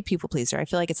say. Don't be a people pleaser. I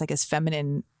feel like it's like this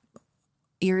feminine,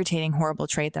 irritating, horrible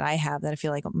trait that I have that I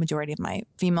feel like a majority of my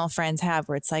female friends have,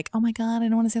 where it's like, oh my God, I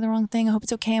don't want to say the wrong thing. I hope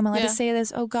it's okay. I'm allowed to say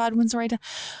this. Oh God, when's the right time?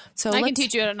 So I can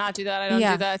teach you how to not do that. I don't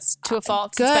do that. It's to a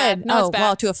fault. Good. It's bad. No, it's bad.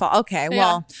 Well, to a fault. Okay. Yeah.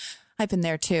 Well, I've been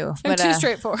there too. I'm too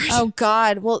straightforward. Oh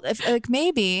God. Well, if,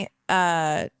 maybe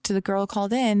to the girl who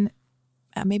called in,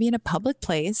 maybe in a public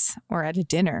place or at a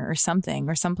dinner or something,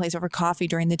 or someplace over coffee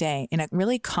during the day, in a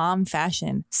really calm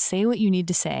fashion, say what you need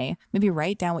to say. Maybe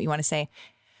write down what you want to say,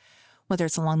 whether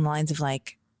it's along the lines of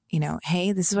like,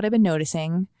 hey, this is what I've been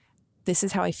noticing. This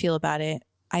is how I feel about it.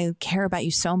 I care about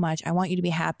you so much. I want you to be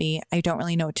happy. I don't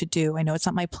really know what to do. I know it's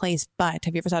not my place, but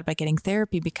have you ever thought about getting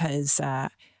therapy? Because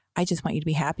I just want you to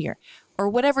be happier, or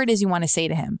whatever it is you want to say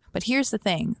to him. But here's the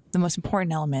thing, the most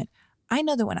important element. I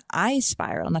know that when I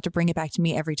spiral, not to bring it back to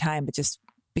me every time, but just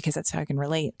because that's how I can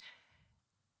relate.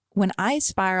 When I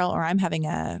spiral or I'm having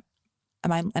and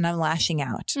I'm lashing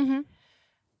out, mm-hmm.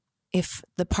 if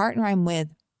the partner I'm with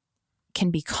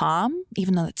can be calm,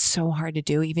 even though it's so hard to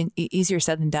do, even easier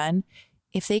said than done,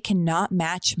 if they cannot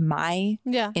match my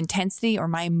intensity or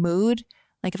my mood,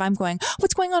 like if I'm going,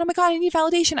 what's going on? Oh my God, I need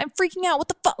validation. I'm freaking out. What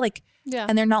the fuck? Like,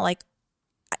 and they're not like,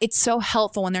 it's so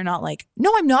helpful when they're not like,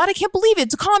 no, I'm not. I can't believe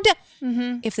it. So calm down.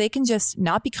 Mm-hmm. If they can just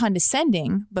not be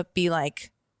condescending, but be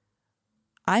like,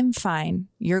 I'm fine.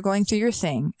 You're going through your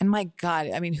thing. And my God,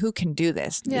 I mean, who can do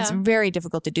this? Yeah. It's very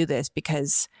difficult to do this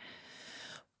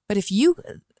but if you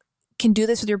can do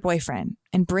this with your boyfriend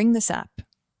and bring this up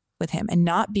with him and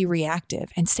not be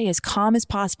reactive and stay as calm as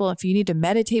possible. If you need to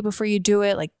meditate before you do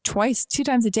it, like 2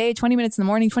 times a day, 20 minutes in the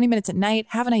morning, 20 minutes at night,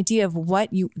 have an idea of what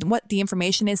the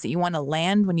information is that you want to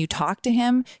land when you talk to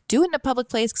him. Do it in a public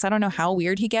place, because I don't know how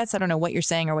weird he gets. I don't know what you're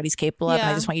saying or what he's capable of. And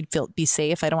I just want you to be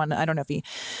safe. I don't know if he,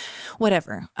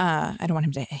 whatever. I don't want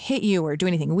him to hit you or do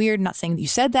anything weird. I'm not saying that you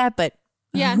said that, but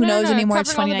who knows anymore?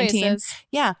 It's 2019.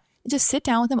 Yeah. Just sit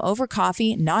down with him over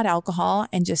coffee, not alcohol,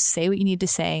 and just say what you need to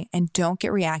say, and don't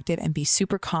get reactive, and be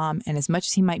super calm. And as much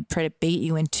as he might try to bait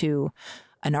you into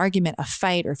an argument, a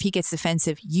fight, or if he gets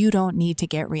defensive, you don't need to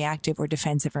get reactive or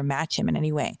defensive or match him in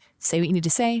any way. Say what you need to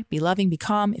say, be loving, be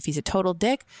calm. If he's a total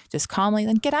dick, just calmly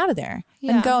then get out of there.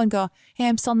 Then go, hey,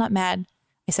 I'm still not mad.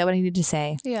 I said what I needed to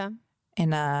say. Yeah.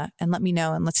 And let me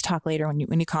know, and let's talk later when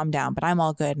you calm down. But I'm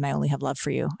all good, and I only have love for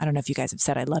you. I don't know if you guys have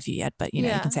said I love you yet, but you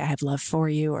can say I have love for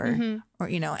you, or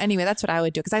anyway, that's what I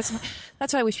would do, because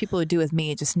that's what I wish people would do with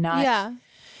me, just not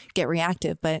get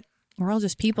reactive. But we're all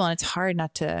just people, and it's hard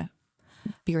not to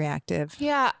be reactive.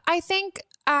 Yeah, I think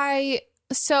I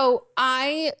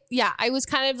was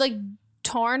kind of like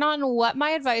torn on what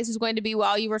my advice was going to be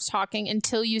while you were talking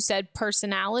until you said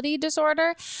personality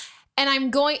disorder, and I'm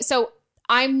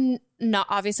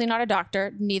obviously not a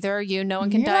doctor. Neither are you. No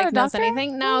one can diagnose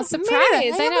anything. No, surprise.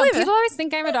 I know. People always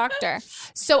think I'm a doctor.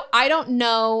 So I don't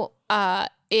know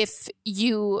if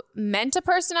you meant a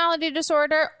personality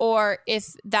disorder, or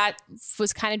if that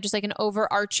was kind of just like an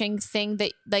overarching thing,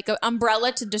 that like an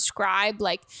umbrella to describe,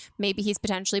 like maybe he's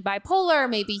potentially bipolar,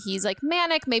 maybe he's like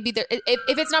manic, maybe there,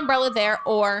 if it's an umbrella there,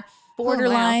 or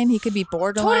borderline. He could be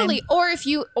borderline. Totally. Or if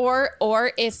you,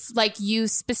 or if like you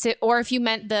or if you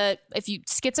meant if you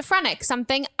schizophrenic,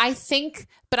 something, I think,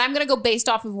 but I'm going to go based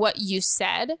off of what you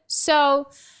said. So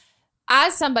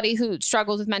as somebody who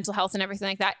struggles with mental health and everything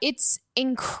like that, it's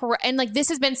and like this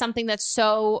has been something that's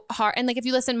so hard. And like if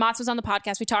you listen, Mats was on the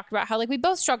podcast, we talked about how like we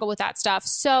both struggle with that stuff.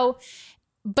 So,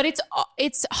 but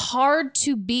it's hard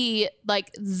to be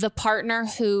like the partner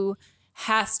who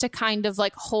has to kind of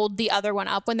like hold the other one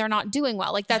up when they're not doing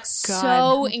well. Like that's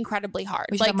so incredibly hard.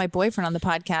 We should have my boyfriend on the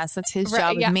podcast. That's his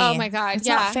job with me. Oh my God. It's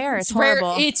not fair. It's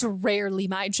horrible. It's rarely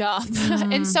my job.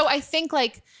 And so I think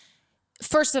like,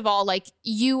 first of all, like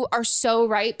you are so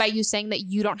right by you saying that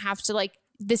you don't have to like,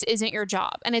 this isn't your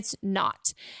job, and it's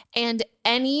not. And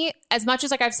as much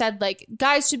as like I've said, like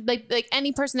guys should like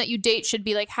any person that you date should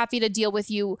be like happy to deal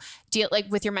with like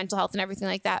with your mental health and everything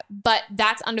like that. But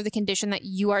that's under the condition that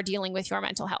you are dealing with your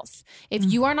mental health. If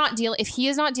you are not if he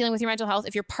is not dealing with your mental health,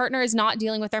 if your partner is not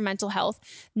dealing with their mental health,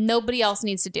 nobody else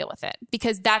needs to deal with it,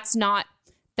 because that's not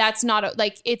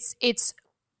like it's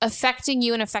affecting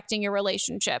you and affecting your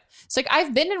relationship. So like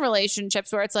I've been in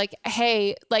relationships where it's like,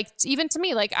 hey, like even to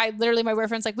me, like I literally, my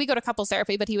boyfriend's like, we go to couples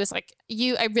therapy, but he was like,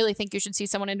 I really think you should see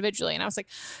someone individually. And I was like,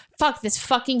 fuck, this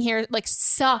fucking here like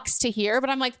sucks to hear. But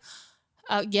I'm like,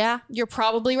 yeah, you're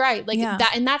probably right. Like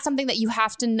that. And that's something that you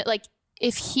have to like,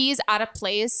 if he's at a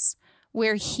place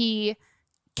where he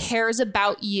cares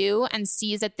about you and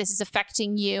sees that this is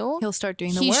affecting you, he'll start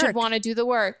doing the work. He should want to do the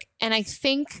work. And I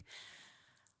think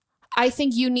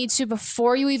you need to,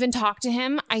 before you even talk to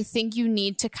him, I think you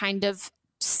need to kind of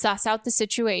suss out the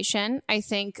situation. I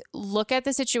think look at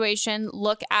the situation,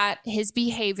 look at his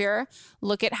behavior,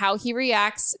 look at how he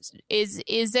reacts.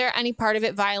 Is there any part of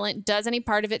it violent? Does any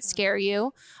part of it scare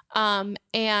you?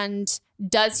 And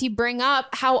does he bring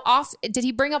up, how often, did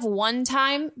he bring up one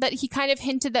time that he kind of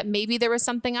hinted that maybe there was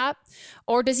something up?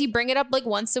 Or does he bring it up like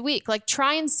once a week? Like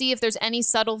try and see if there's any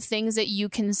subtle things that you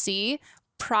can see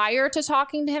prior to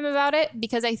talking to him about it.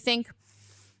 Because I think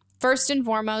first and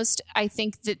foremost, I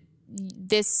think that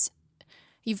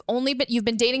you've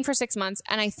been dating for 6 months.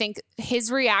 And I think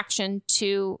his reaction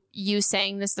to you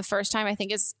saying this the first time, I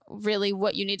think is really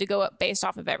what you need to go up based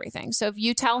off of everything. So if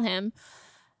you tell him,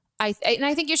 I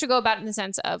think you should go about it in the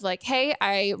sense of like, hey,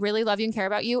 I really love you and care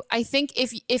about you. I think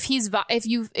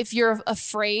if you're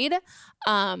afraid,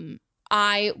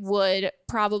 I would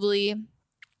probably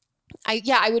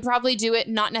do it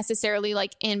not necessarily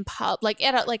like in pub, like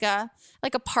at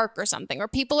a park or something where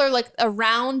people are like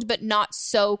around but not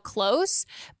so close.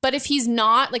 But if he's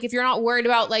not, like if you're not worried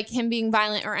about like him being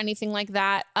violent or anything like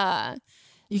that,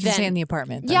 you can stay in the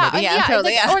apartment.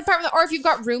 Totally, or apartment, or if you've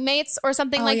got roommates or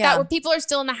something that where people are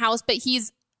still in the house, but he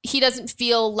doesn't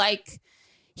feel like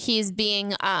he's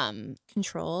being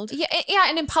controlled. Yeah,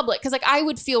 and in public, because like I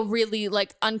would feel really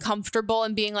like uncomfortable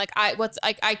and being like,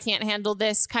 I can't handle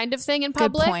this kind of thing in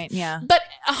public. Good point. Yeah, but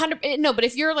but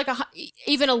if you're like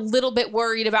even a little bit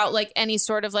worried about like any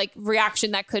sort of like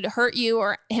reaction that could hurt you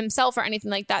or himself or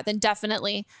anything like that, then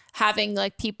definitely having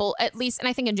like people at least, and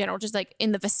I think in general, just like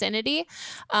in the vicinity,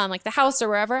 like the house or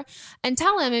wherever, and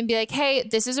tell him and be like, hey,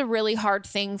 this is a really hard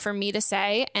thing for me to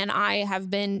say, and I have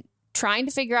been trying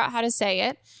to figure out how to say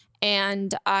it.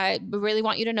 And I really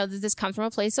want you to know that this comes from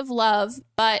a place of love.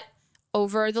 But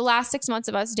over the last 6 months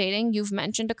of us dating, you've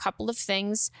mentioned a couple of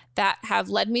things that have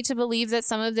led me to believe that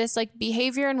some of this like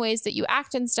behavior and ways that you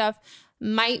act and stuff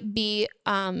might be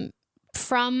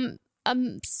from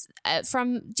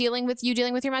dealing with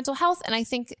your mental health. And I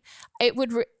think it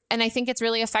would, and I think it's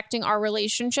really affecting our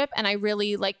relationship. And I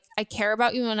really I care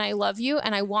about you and I love you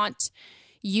and I want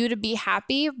you to be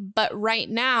happy. But right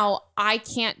now I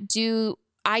can't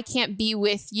be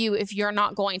with you if you're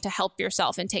not going to help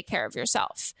yourself and take care of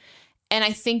yourself. And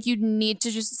I think you need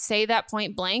to just say that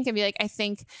point blank and be like, I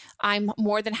think I'm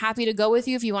more than happy to go with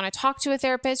you if you want to talk to a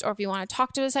therapist or if you want to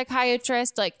talk to a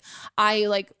psychiatrist. Like I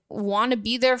want to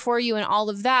be there for you and all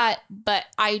of that. But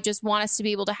I just want us to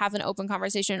be able to have an open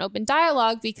conversation, an open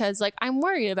dialogue, because I'm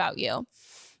worried about you.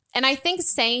 And I think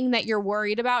saying that you're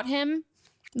worried about him,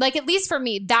 at least for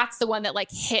me, that's the one that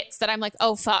hits, that I'm like,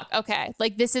 oh, fuck. Okay.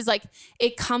 This is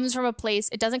it comes from a place.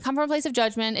 It doesn't come from a place of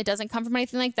judgment. It doesn't come from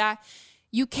anything like that.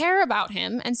 You care about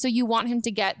him. And so you want him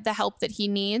to get the help that he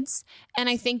needs. And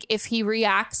I think if he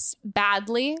reacts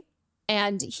badly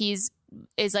and is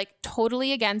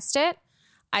totally against it,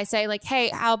 I say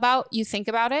hey, how about you think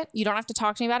about it? You don't have to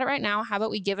talk to me about it right now. How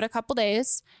about we give it a couple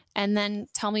days and then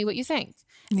tell me what you think?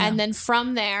 Yeah. And then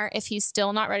from there, if he's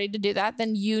still not ready to do that,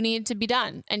 then you need to be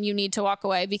done and you need to walk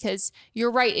away, because you're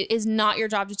right. It is not your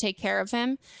job to take care of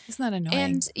him. It's not annoying.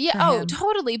 And yeah,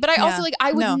 totally. But I also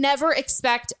I would never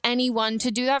expect anyone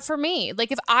to do that for me.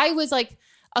 If I was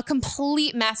a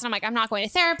complete mess. And I'm like, I'm not going to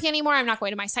therapy anymore. I'm not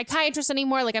going to my psychiatrist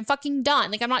anymore. Like, I'm fucking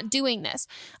done. Like, I'm not doing this.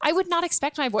 I would not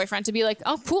expect my boyfriend to be like,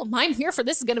 oh, cool, I'm here for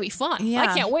this. Is going to be fun. Yeah,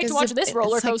 I can't wait to watch this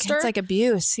roller coaster. It's like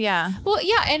abuse. Yeah. Well,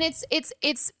 yeah. And it's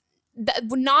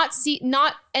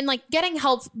and like getting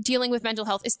help dealing with mental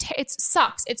health it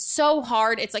sucks. It's so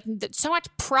hard. It's like so much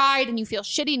pride and you feel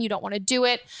shitty and you don't want to do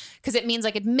it because it means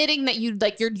like admitting that you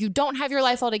don't have your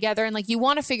life all together and like you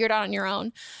want to figure it out on your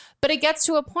own. But it gets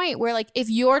to a point where like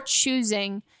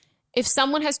if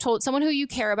someone who you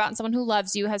care about and someone who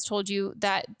loves you has told you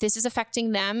that this is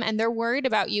affecting them and they're worried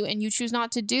about you and you choose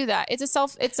not to do that,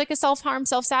 it's like a self-harm,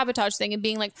 self-sabotage thing and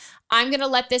being like, I'm going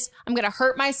to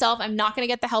hurt myself. I'm not going to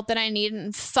get the help that I need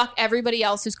and fuck everybody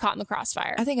else who's caught in the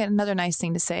crossfire. I think another nice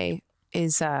thing to say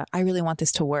is, I really want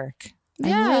this to work.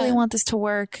 Yeah. I really want this to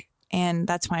work. And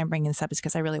that's why I'm bringing this up is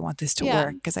because I really want this to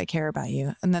work because I care about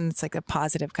you. And then it's like a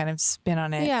positive kind of spin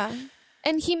on it. Yeah.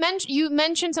 And you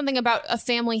mentioned something about a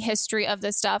family history of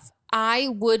this stuff. I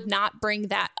would not bring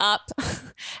that up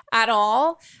at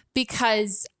all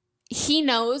because he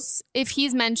knows if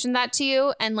he's mentioned that to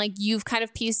you and like you've kind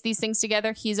of pieced these things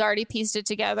together, he's already pieced it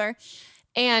together.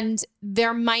 And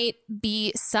there might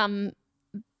be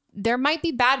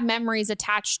bad memories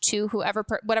attached to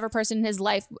whatever person in his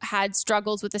life had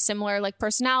struggles with a similar like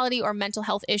personality or mental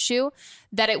health issue,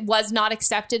 that it was not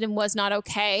accepted and was not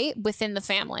okay within the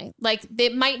family. Like they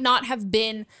might have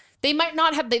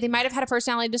had a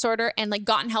personality disorder and like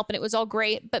gotten help and it was all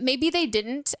great, but maybe they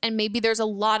didn't. And maybe there's a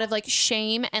lot of like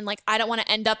shame and like, I don't want to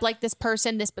end up like this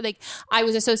person, like I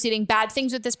was associating bad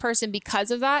things with this person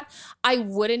because of that. I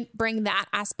wouldn't bring that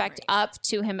aspect up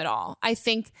to him at all. I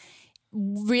think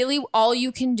really all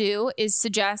you can do is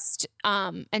suggest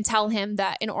and tell him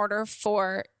that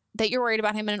that you're worried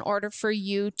about him and in order for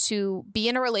you to be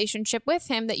in a relationship with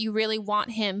him, that you really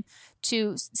want him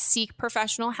to seek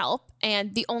professional help.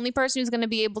 And the only person who's going to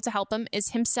be able to help him is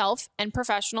himself and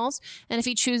professionals. And if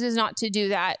he chooses not to do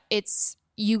that,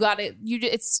 you gotta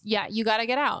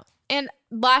get out. And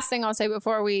last thing I'll say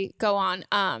before we go on,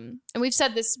 and we've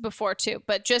said this before too,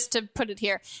 but just to put it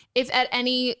here, if at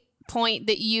any point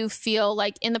that you feel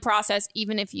like in the process,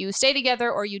 even if you stay together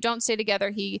or you don't stay together,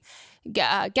 he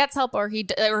gets help or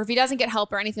if he doesn't get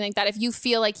help or anything like that, if you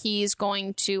feel like he's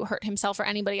going to hurt himself or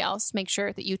anybody else, make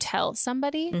sure that you tell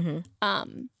somebody.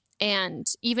 Mm-hmm. And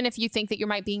even if you think that you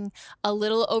might being a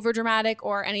little over dramatic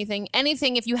or anything,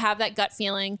 if you have that gut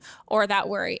feeling or that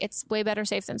worry, it's way better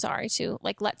safe than sorry to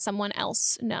like let someone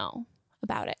else know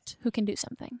about it who can do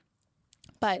something.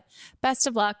 But best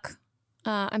of luck.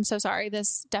 I'm so sorry.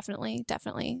 This definitely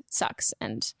sucks.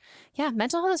 And yeah,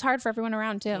 mental health is hard for everyone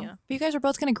around too. Yeah. But you guys are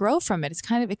both going to grow from it.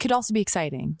 It could also be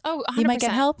exciting. Oh, 100%. You might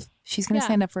get help. She's going to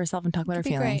stand up for herself and talk about her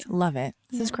feelings. Great. Love it.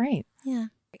 This is great. Yeah.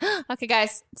 Okay,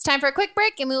 guys, it's time for a quick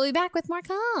break and we'll be back with more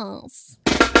calls.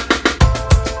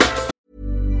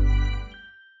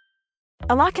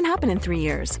 A lot can happen in 3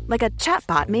 years, like a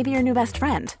chatbot may be your new best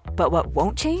friend. But what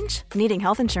won't change? Needing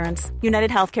health insurance. United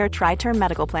Healthcare Tri-Term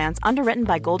Medical Plans, underwritten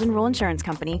by Golden Rule Insurance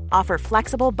Company, offer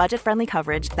flexible, budget-friendly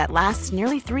coverage that lasts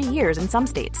nearly 3 years in some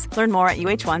states. Learn more at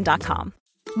uh1.com.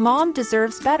 Mom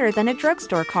deserves better than a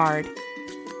drugstore card.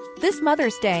 This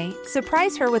Mother's Day,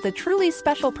 surprise her with a truly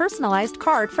special personalized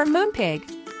card from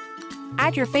Moonpig.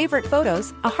 Add your favorite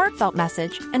photos, a heartfelt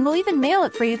message, and we'll even mail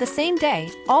it for you the same day,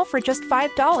 all for just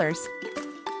 $5.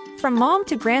 From mom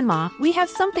to grandma, we have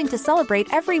something to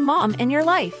celebrate every mom in your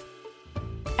life.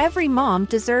 Every mom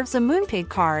deserves a Moonpig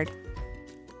card.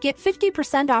 Get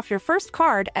 50% off your first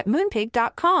card at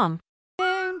Moonpig.com.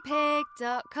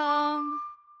 Moonpig.com.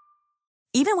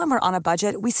 Even when we're on a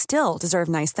budget, we still deserve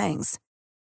nice things.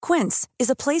 Quince is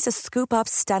a place to scoop up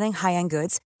stunning high-end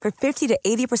goods for 50 to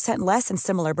 80% less than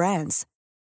similar brands.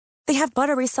 They have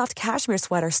buttery soft cashmere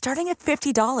sweaters starting at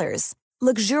 $50,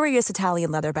 luxurious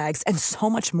Italian leather bags, and so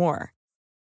much more.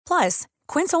 Plus,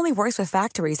 Quince only works with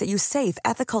factories that use safe,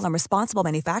 ethical, and responsible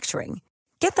manufacturing.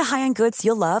 Get the high-end goods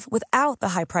you'll love without the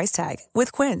high price tag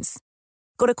with Quince.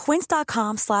 Go to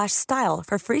quince.com/style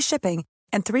for free shipping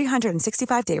and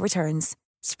 365-day returns.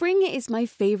 Spring is my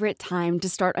favorite time to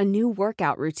start a new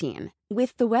workout routine.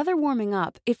 With the weather warming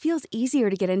up, it feels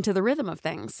easier to get into the rhythm of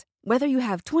things. Whether you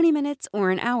have 20 minutes or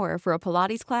an hour for a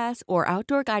Pilates class or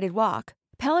outdoor guided walk,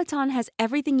 Peloton has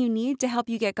everything you need to help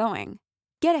you get going.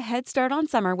 Get a head start on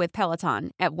summer with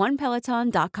Peloton at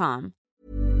onepeloton.com.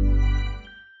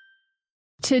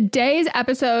 Today's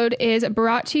episode is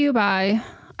brought to you by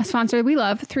a sponsor we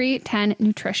love, 310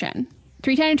 Nutrition.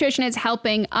 310 Nutrition is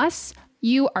helping us,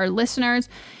 you, our listeners,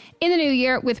 in the new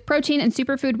year with protein and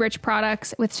superfood rich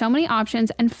products with so many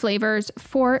options and flavors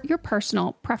for your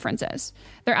personal preferences.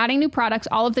 They're adding new products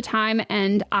all of the time,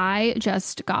 and I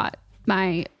just got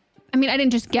I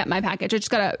didn't just get my package. I just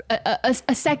got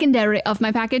a secondary of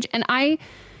my package. And I,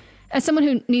 as someone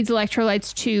who needs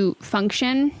electrolytes to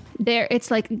function,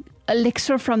 it's like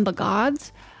elixir from the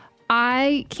gods.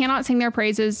 I cannot sing their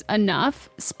praises enough.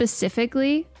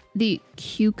 Specifically, the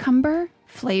cucumber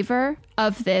flavor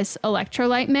of this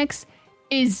electrolyte mix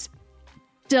is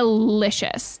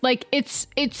delicious. Like it's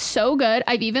so good.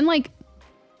 I've even like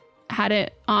had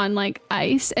it on like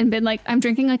ice and been like, I'm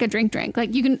drinking like a drink.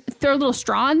 Like you can throw a little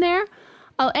straw in there.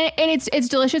 And it's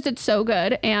delicious. It's so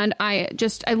good. And I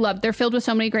love, they're filled with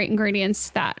so many great ingredients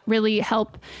that really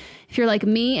help if you're like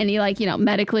me and you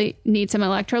medically need some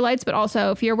electrolytes, but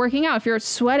also if you're working out, if you're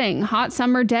sweating, hot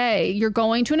summer day, you're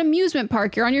going to an amusement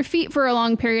park, you're on your feet for a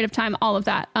long period of time, all of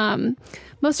that.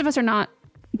 Most of us are not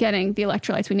getting the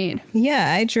electrolytes we need.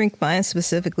 Yeah, I drink mine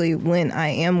specifically when I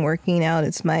am working out.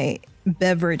 It's my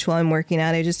beverage while I'm working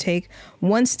out. I just take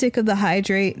 1 stick of the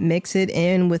hydrate, mix it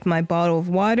in with my bottle of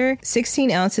water.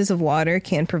 16 ounces of water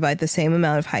can provide the same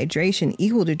amount of hydration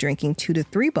equal to drinking 2 to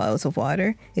 3 bottles of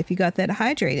water if you got that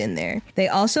hydrate in there. They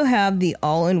also have the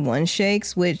all-in-one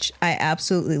shakes, which I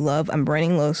absolutely love. I'm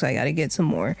running low, so I got to get some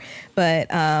more. But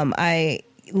I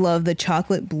love the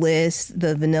chocolate bliss,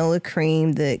 the vanilla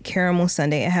cream, the caramel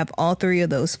sundae. I have all 3 of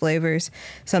those flavors.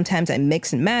 Sometimes I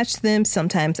mix and match them.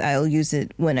 Sometimes I'll use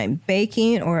it when I'm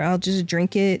baking, or I'll just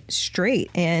drink it straight.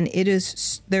 And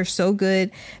they're so good.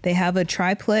 They have a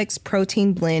triplex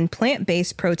protein blend,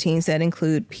 plant-based proteins that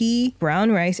include pea,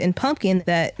 brown rice, and pumpkin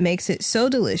that makes it so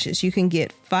delicious. You can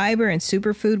get fiber and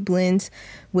superfood blends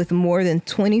with more than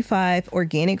 25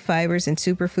 organic fibers and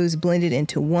superfoods blended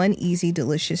into one easy,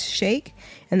 delicious shake.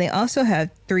 And they also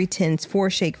have 310's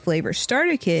 4-shake flavor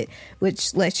starter kit,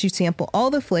 which lets you sample all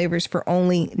the flavors for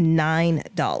only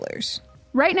 $9.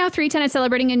 Right now, 310 is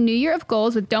celebrating a new year of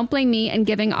goals with Don't Blame Me and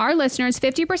giving our listeners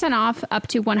 50% off up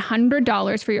to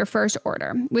 $100 for your first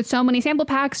order. With so many sample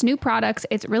packs, new products,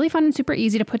 it's really fun and super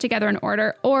easy to put together an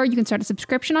order, or you can start a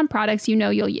subscription on products you know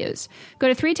you'll use.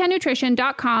 Go to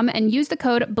 310nutrition.com and use the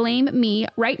code BLAMEME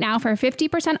right now for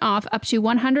 50% off up to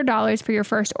 $100 for your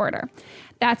first order.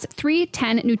 That's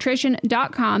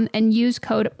 310nutrition.com and use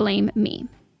code BLAMEME.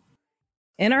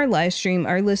 In our live stream,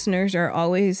 our listeners are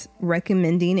always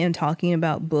recommending and talking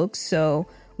about books. So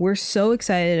we're so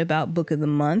excited about Book of the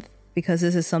Month because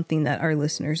this is something that our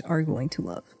listeners are going to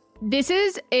love. This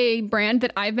is a brand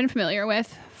that I've been familiar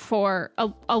with for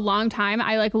a long time.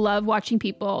 I love watching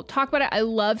people talk about it. I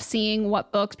love seeing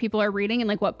what books people are reading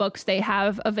and what books they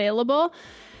have available.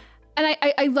 And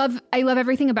I love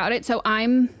everything about it. So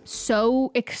I'm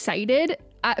so excited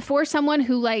for someone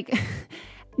who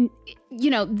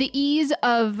the ease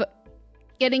of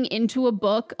getting into a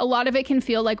book, a lot of it can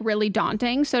feel really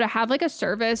daunting. So to have a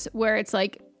service where it's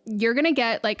you're going to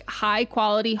get high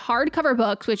quality hardcover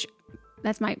books, which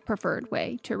that's my preferred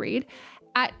way to read,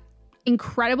 at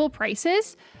incredible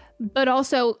prices, but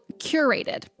also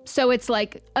curated. So it's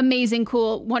amazing,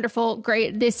 cool, wonderful,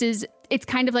 great. It's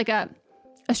kind of a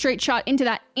straight shot into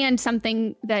that, and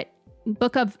something that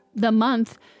Book of the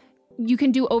Month you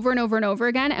can do over and over and over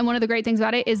again. And one of the great things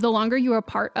about it is the longer you are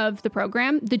part of the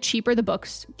program, the cheaper the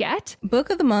books get.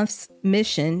 Book of the Month's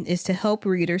mission is to help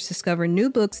readers discover new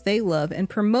books they love and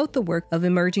promote the work of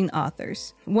emerging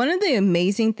authors. One of the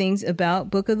amazing things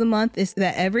about Book of the Month is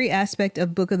that every aspect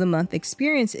of Book of the Month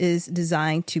experience is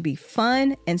designed to be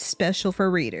fun and special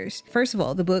for readers. First of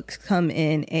all, the books come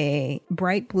in a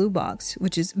bright blue box,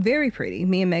 which is very pretty.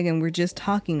 Me and Megan were just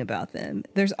talking about them.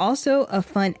 There's also a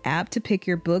fun app to pick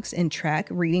your books and track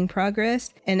reading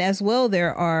progress. And as well,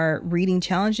 there are reading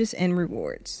challenges and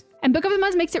rewards. And Book of the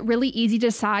Month makes it really easy to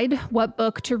decide what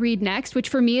book to read next, which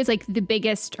for me is the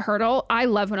biggest hurdle. I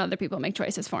love when other people make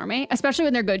choices for me, especially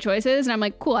when they're good choices. And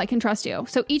I'm cool, I can trust you.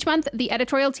 So each month, the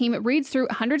editorial team reads through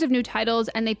hundreds of new titles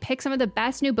and they pick some of the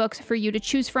best new books for you to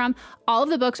choose from. All of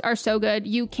the books are so good,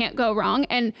 you can't go wrong.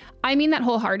 And I mean that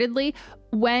wholeheartedly.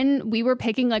 When we were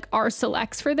picking our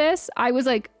selects for this, I was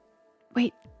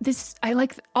wait, I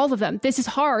like all of them. This is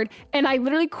hard. And I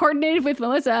literally coordinated with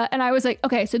Melissa and I was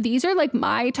okay, so these are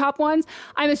my top ones.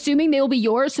 I'm assuming they will be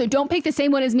yours. So don't pick the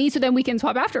same one as me so then we can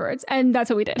swap afterwards. And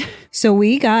that's what we did. So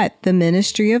we got The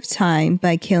Ministry of Time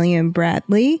by Killian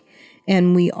Bradley.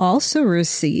 And we also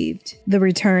received The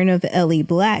Return of Ellie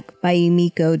Black by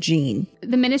Emiko Jean.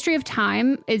 The Ministry of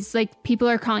Time is people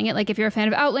are calling it if you're a fan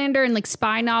of Outlander and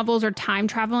spy novels or time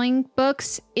traveling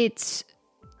books, it's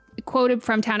quoted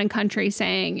from Town and Country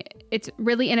saying it's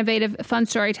really innovative, fun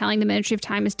storytelling. The Ministry of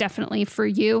Time is definitely for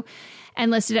you.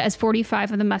 and listed it as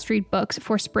 45 of the must-read books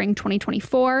for spring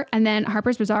 2024. And then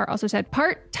Harper's Bazaar also said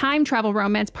part time travel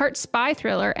romance, part spy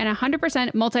thriller, and 100%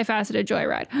 multifaceted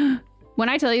joyride. When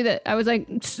I tell you that, I was like,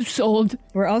 sold.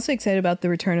 We're also excited about the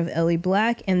return of Ellie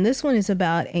Black, and this one is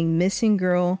about a missing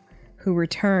girl who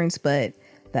returns, but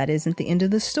that isn't the end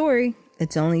of the story.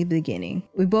 It's only the beginning.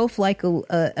 We both like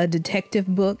a detective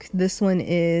book. This one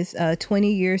is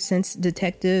 20 years since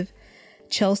Detective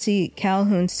Chelsea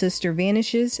Calhoun's sister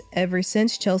vanishes. Ever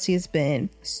since, Chelsea has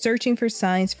been searching for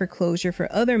signs for closure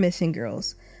for other missing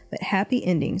girls, but happy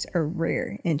endings are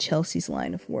rare in Chelsea's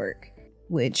line of work,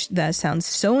 which that sounds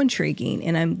so intriguing,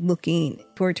 and I'm looking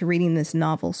forward to reading this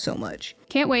novel so much.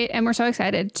 Can't wait, and we're so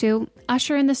excited to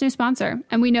usher in this new sponsor.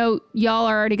 And we know y'all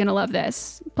are already going to love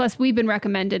this. Plus, we've been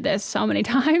recommended this so many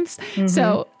times. Mm-hmm.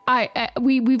 So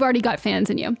we've already got fans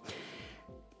in you.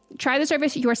 Try the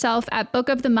service yourself at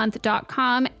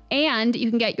bookofthemonth.com, and you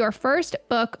can get your first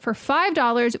book for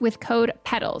 $5 with code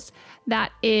PEDALS.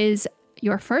 That is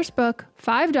your first book,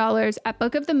 $5 at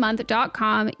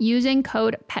bookofthemonth.com using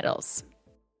code PEDALS.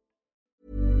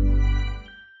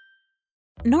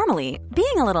 Normally,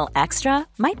 being a little extra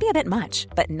might be a bit much,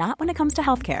 but not when it comes to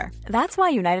healthcare. That's why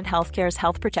United Healthcare's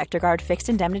Health Protector Guard fixed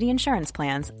indemnity insurance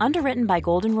plans, underwritten by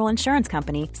Golden Rule Insurance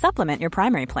Company, supplement your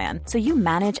primary plan so you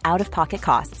manage out-of-pocket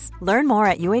costs. Learn more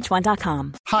at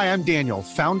UH1.com. Hi, I'm Daniel,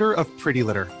 founder of Pretty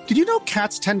Litter. Did you know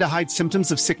cats tend to hide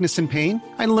symptoms of sickness and pain?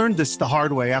 I learned this the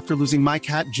hard way after losing my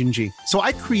cat, Gingy. So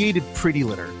I created Pretty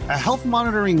Litter, a health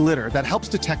monitoring litter that helps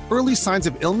detect early signs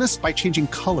of illness by changing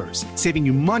colors, saving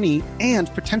you money and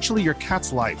potentially your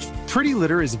cat's life. Pretty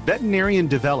Litter is veterinarian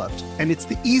developed, and it's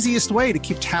the easiest way to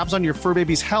keep tabs on your fur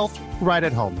baby's health right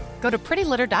at home. Go to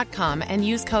prettylitter.com and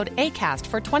use code ACAST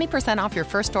for 20% off your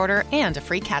first order and a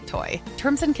free cat toy.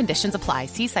 Terms and conditions apply.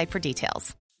 See site for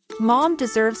details. Mom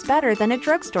deserves better than a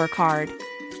drugstore card.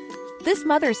 This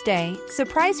Mother's Day,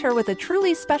 surprise her with a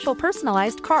truly special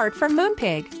personalized card from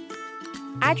Moonpig.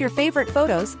 Add your favorite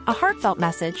photos, a heartfelt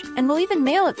message, and we'll even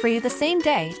mail it for you the same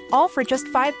day, all for just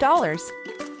 $5.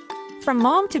 From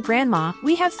mom to grandma,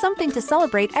 we have something to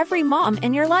celebrate every mom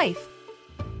in your life.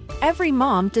 Every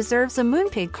mom deserves a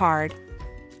Moonpig card.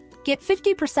 Get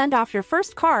 50% off your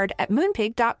first card at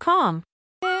Moonpig.com.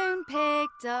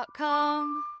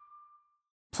 Moonpig.com.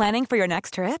 Planning for your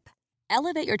next trip?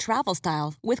 Elevate your travel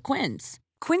style with Quince.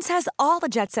 Quince has all the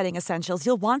jet-setting essentials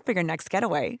you'll want for your next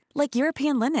getaway, like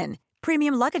European linen,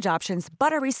 premium luggage options,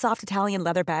 buttery soft Italian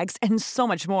leather bags, and so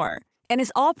much more. And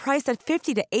is all priced at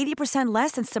 50 to 80%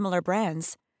 less than similar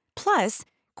brands. Plus,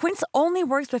 Quince only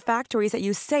works with factories that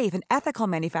use safe and ethical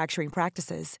manufacturing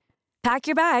practices. Pack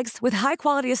your bags with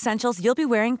high-quality essentials you'll be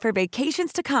wearing for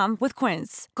vacations to come with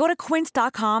Quince. Go to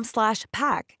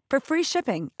quince.com/pack for free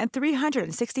shipping and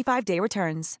 365-day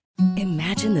returns.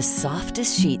 Imagine the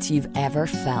softest sheets you've ever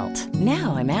felt.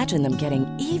 Now imagine them getting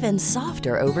even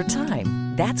softer over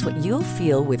time. That's what you'll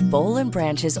feel with Boll &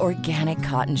 Branch's organic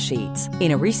cotton sheets.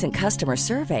 In a recent customer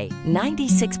survey,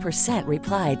 96%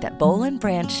 replied that Boll &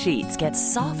 Branch sheets get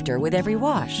softer with every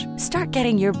wash. Start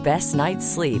getting your best night's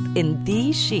sleep in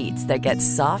these sheets that get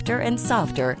softer and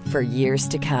softer for years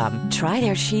to come. Try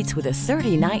their sheets with a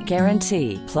 30-night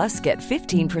guarantee. Plus, get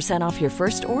 15% off your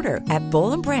first order at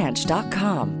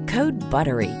bollandbranch.com. Code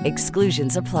BUTTERY.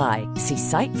 Exclusions apply. See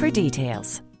site for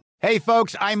details. Hey,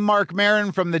 folks, I'm Mark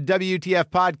Maron from the WTF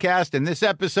Podcast, and this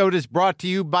episode is brought to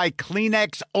you by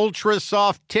Kleenex Ultra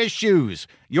Soft Tissues,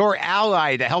 your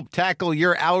ally to help tackle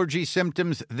your allergy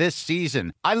symptoms this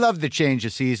season. I love the change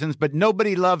of seasons, but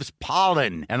nobody loves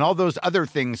pollen and all those other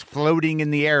things floating in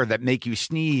the air that make you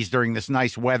sneeze during this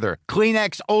nice weather.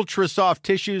 Kleenex Ultra Soft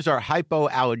Tissues are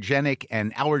hypoallergenic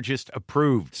and allergist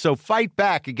approved, so fight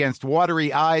back against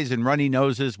watery eyes and runny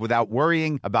noses without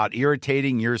worrying about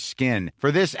irritating your skin.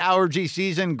 For this allergy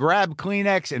season, grab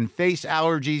Kleenex and face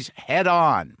allergies head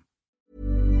on.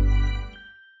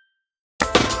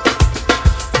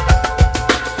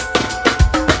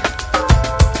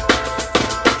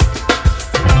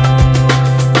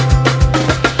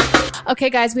 Okay,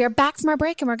 guys, we are back from our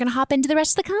break and we're going to hop into the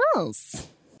rest of the calls.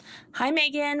 Hi,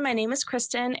 Megan. My name is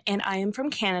Kristen and I am from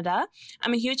Canada.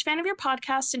 I'm a huge fan of your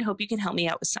podcast and hope you can help me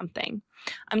out with something.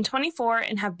 I'm 24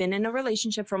 and have been in a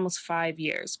relationship for almost 5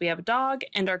 years. We have a dog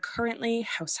and are currently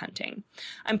house hunting.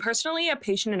 I'm personally a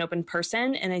patient and open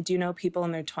person, and I do know people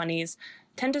in their 20s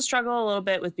tend to struggle a little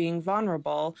bit with being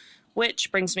vulnerable,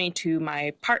 which brings me to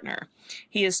my partner.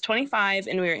 He is 25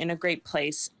 and we are in a great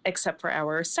place, except for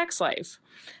our sex life.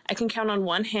 I can count on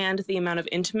one hand the amount of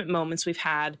intimate moments we've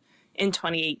had in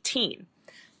 2018.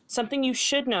 Something you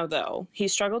should know, though, he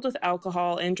struggled with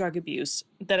alcohol and drug abuse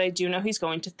that I do know he's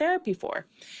going to therapy for.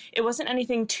 It wasn't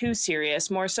anything too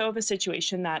serious, more so of a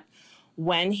situation that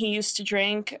when he used to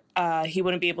drink, he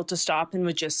wouldn't be able to stop and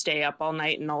would just stay up all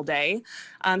night and all day.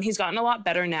 He's gotten a lot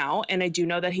better now, and I do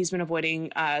know that he's been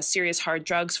avoiding serious hard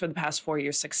drugs for the past 4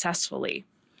 years successfully.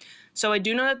 So I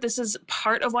do know that this is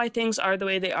part of why things are the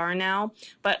way they are now,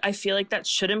 but I feel like that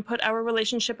shouldn't put our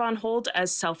relationship on hold,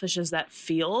 as selfish as that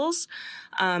feels.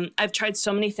 I've tried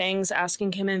so many things,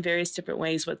 asking him in various different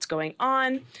ways what's going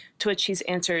on, to which he's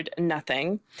answered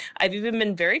nothing. I've even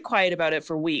been very quiet about it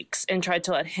for weeks and tried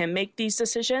to let him make these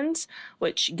decisions,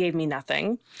 which gave me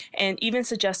nothing, and even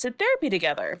suggested therapy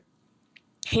together.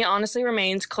 He honestly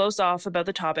remains closed off about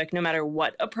the topic no matter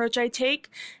what approach I take,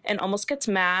 and almost gets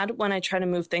mad when I try to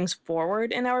move things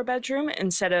forward in our bedroom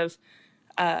instead of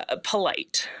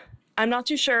polite. I'm not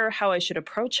too sure how I should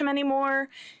approach him anymore,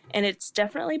 and it's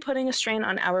definitely putting a strain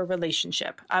on our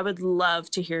relationship. I would love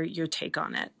to hear your take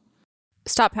on it.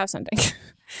 Stop house hunting.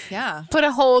 Yeah. Put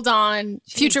a hold on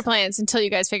future plans until you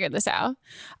guys figure this out.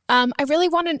 I really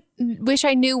wish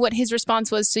I knew what his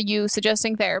response was to you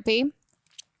suggesting therapy.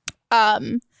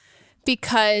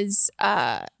 Because,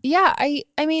 I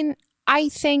mean, I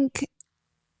think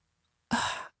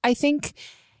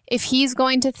if he's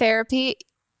going to therapy,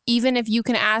 even if you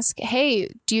can ask, hey,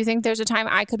 do you think there's a time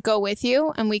I could go with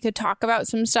you and we could talk about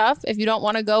some stuff if you don't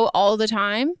want to go all the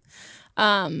time?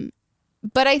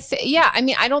 But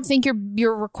I don't think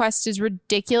your request is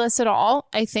ridiculous at all.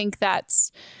 I think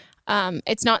that's,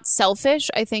 it's not selfish.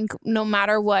 I think no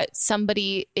matter what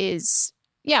somebody is,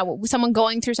 someone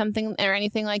going through something or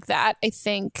anything like that, I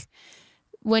think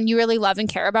when you really love and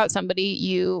care about somebody,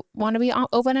 you want to be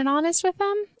open and honest with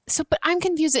them. So, but I'm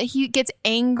confused that he gets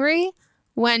angry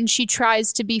when she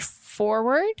tries to be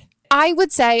forward. I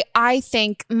would say, I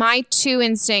think my two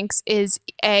instincts is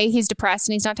A, he's depressed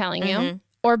and he's not telling you,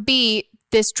 or B,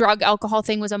 this drug alcohol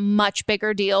thing was a much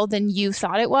bigger deal than you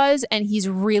thought it was, and he's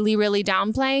really, really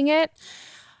downplaying it.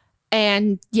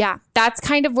 And yeah, that's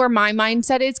kind of where my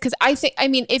mindset is. Because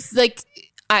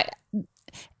if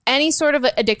any sort of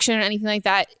addiction or anything like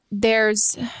that,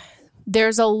 there's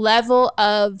a level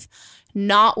of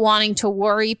not wanting to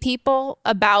worry people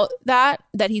about that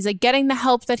he's like getting the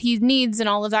help that he needs and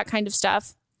all of that kind of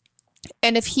stuff.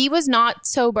 And if he was not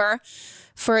sober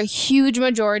for a huge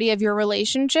majority of your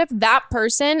relationship, that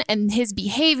person and his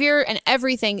behavior and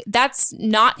everything, that's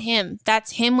not him.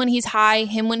 That's him when he's high,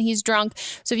 him when he's drunk.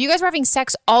 So if you guys were having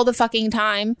sex all the fucking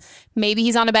time, maybe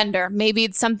he's on a bender. Maybe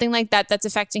it's something like that that's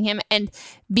affecting him. And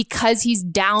because he's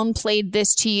downplayed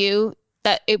this to you,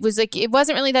 that it was like, it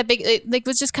wasn't really that big. It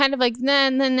was just kind of like,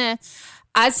 nah.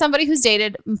 As somebody who's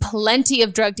dated plenty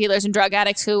of drug dealers and drug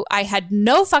addicts who I had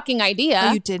no fucking idea.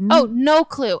 Oh, you didn't? Oh, no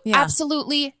clue. Yeah.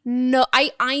 Absolutely no.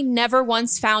 I never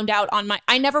once found out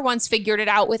I never once figured it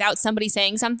out without somebody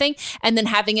saying something and then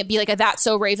having it be like a That's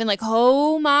So Raven, like,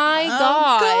 oh my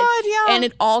God. Yeah. And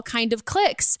it all kind of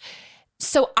clicks.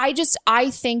 So I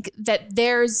think that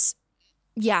there's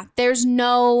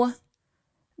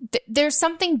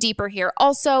something deeper here.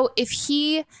 Also, if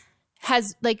he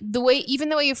has like the way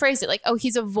you phrased it, like, oh,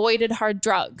 he's avoided hard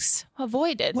drugs.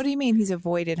 Avoided? What do you mean he's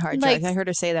avoided hard drugs? I heard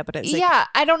her say that, but it's like,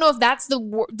 I don't know if that's the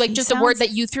just a word that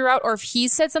you threw out, or if he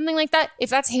said something like that. If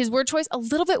that's his word choice, a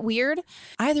little bit weird.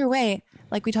 Either way,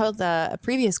 like we told the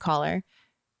previous caller,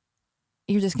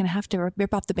 you're just gonna have to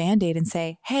rip off the Band-Aid and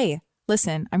say, hey,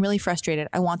 listen, I'm really frustrated.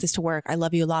 I want this to work. I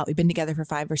love you a lot. We've been together for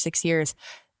 5 or 6 years.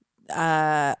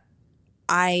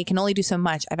 I can only do so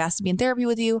much. I've asked to be in therapy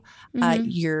with you. I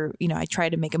try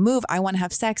to make a move. I want to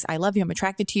have sex. I love you. I'm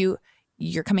attracted to you.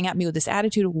 You're coming at me with this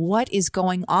attitude. What is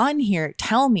going on here?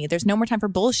 Tell me. There's no more time for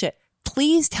bullshit.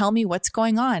 Please tell me what's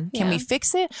going on. Can we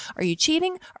fix it? Are you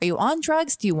cheating? Are you on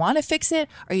drugs? Do you want to fix it?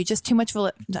 Are you just too much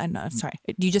of a... sorry.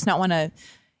 Do you just not want to...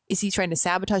 Is he trying to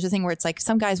sabotage the thing where it's like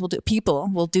some guys will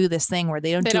do this thing where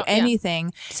they don't do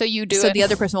anything. So you do it. So the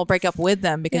other person will break up with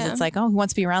them because it's like, oh, who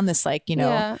wants to be around this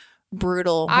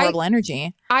brutal, horrible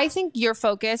energy. I think your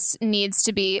focus needs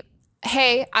to be,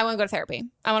 hey, I want to go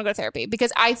to therapy.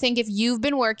 Because I think if you've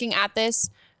been working at this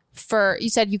you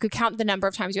said you could count the number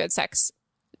of times you had sex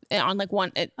on like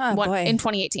one in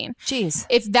 2018. Jeez.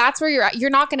 If that's where you're at,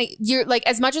 you're like,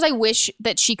 as much as I wish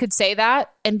that she could say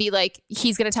that and be like,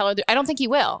 he's going to tell her, I don't think he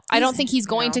will. I don't think he's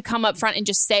going to come up front and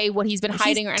just say what he's been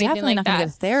hiding or anything like that. Definitely not going to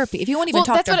go to therapy. If you won't even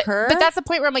talk to her. But that's the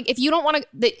point where I'm like, if you don't want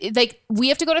to, like, we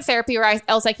have to go to therapy or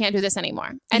else I can't do this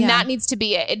anymore. And that needs to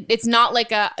be it. It's not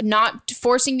like not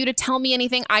forcing you to tell me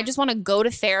anything. I just want to go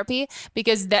to therapy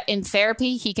because that in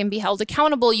therapy, he can be held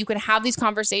accountable. You can have these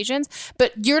conversations,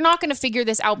 but you're not going to figure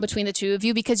this out between the two of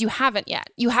you because you haven't yet.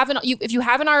 If you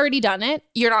haven't already done it,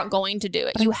 you're not going to do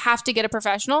it. You have to get a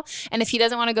professional. And if he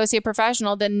doesn't want to go see a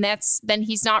professional, then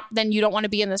you don't want to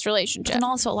be in this relationship. And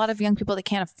also a lot of young people that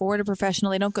can't afford a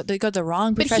professional, they go to the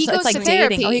wrong professional. But he goes it's like to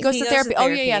therapy. dating. Oh, he goes to therapy. Oh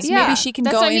yeah. So maybe she can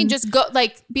That's go what I mean. in. Just go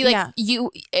be like if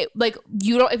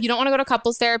you don't want to go to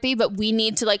couples therapy, but we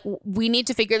need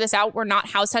to figure this out. We're not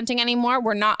house hunting anymore.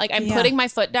 We're not I'm putting my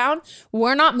foot down.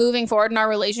 We're not moving forward in our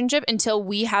relationship until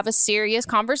we have a serious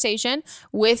conversation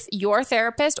with your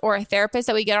therapist or a therapist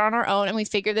that we get on our own and we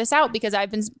figure this out, because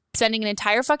I've been spending an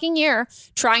entire fucking year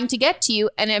trying to get to you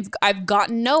and I've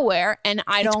gotten nowhere, and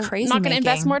I'm not going to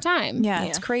invest more time. Yeah,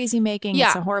 it's crazy making. Yeah.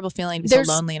 It's a horrible feeling to be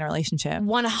so lonely in a relationship.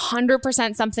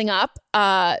 100% something up.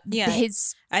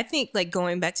 I think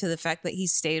going back to the fact that he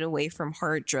stayed away from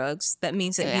hard drugs, that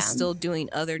means that he's still doing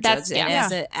other drugs. And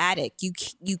as an addict,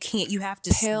 you have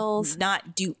to pills,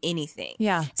 not do anything.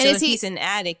 Yeah. So if he's an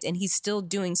addict and he's still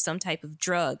doing some type of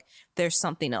drug, there's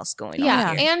something else going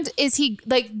on here. And is he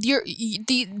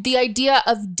the idea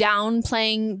of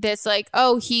downplaying this,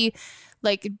 he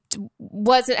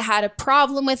wasn't had a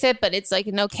problem with it, but it's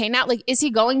an okay now. Is he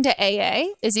going to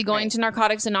AA? Is he going to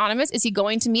Narcotics Anonymous? Is he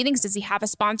going to meetings? Does he have a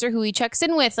sponsor who he checks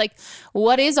in with?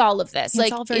 What is all of this?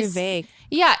 It's all very vague.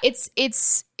 Yeah, it's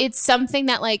something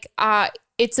that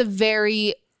it's a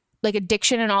very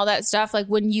addiction and all that stuff.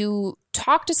 When you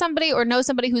talk to somebody or know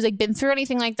somebody who's been through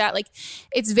anything like that,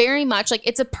 it's very much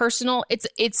it's a personal, it's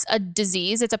a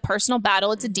disease, it's a personal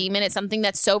battle, it's a demon, it's something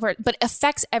that's but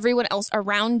affects everyone else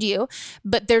around you.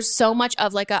 But there's so much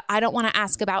of I don't want to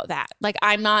ask about that.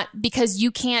 I'm not, because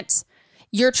you can't,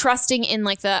 you're trusting in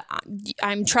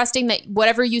I'm trusting that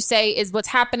whatever you say is what's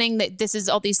happening, that this is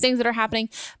all these things that are happening.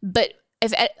 But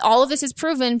if all of this is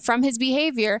proven from his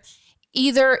behavior,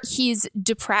 either he's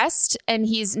depressed and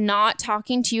he's not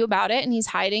talking to you about it and he's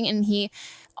hiding, and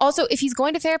if he's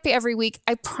going to therapy every week,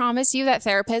 I promise you that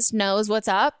therapist knows what's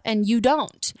up and you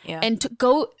don't. Yeah. And to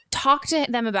go talk to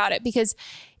them about it, because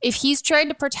if he's trying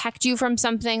to protect you from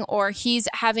something, or he's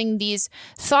having these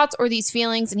thoughts or these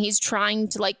feelings and he's trying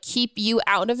to keep you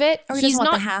out of it, or he's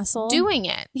not the hassle. doing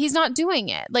it. He's not doing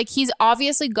it. He's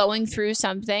obviously going through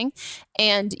something,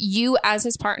 and you as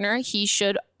his partner, he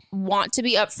should want to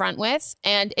be upfront with.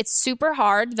 And it's super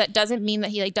hard. That doesn't mean that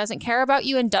he doesn't care about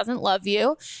you and doesn't love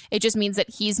you. It just means that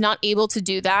he's not able to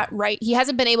do that he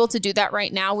hasn't been able to do that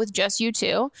right now with just you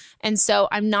two. And so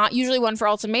I'm not usually one for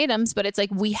ultimatums, but it's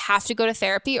we have to go to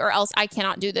therapy or else I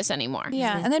cannot do this anymore.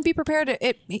 Yeah. And then be prepared.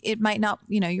 It might not,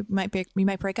 you might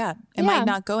break up. It might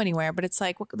not go anywhere, but it's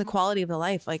what the quality of the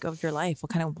life, of your life, what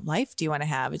kind of life do you want to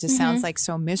have? It just sounds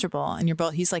so miserable. And you're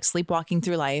both, he's sleepwalking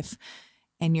through life,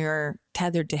 and you're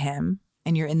tethered to him,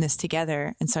 and you're in this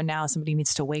together. And so now somebody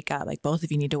needs to wake up. Both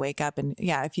of you need to wake up. And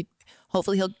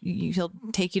hopefully he'll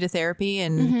take you to therapy,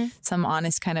 and some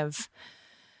honest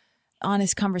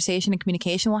conversation and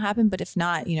communication will happen. But if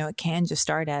not, it can just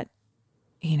start at,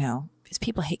 because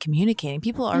people hate communicating.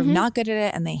 People are not good at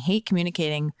it and they hate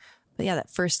communicating. But that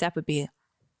first step would be,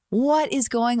 what is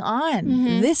going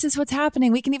on? This is what's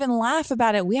happening. We can even laugh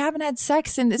about it. We haven't had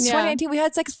sex in 2019. We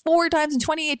had sex 4 times in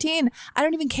 2018. I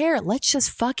don't even care. Let's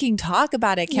just fucking talk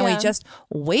about it. Can we just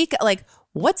wake up?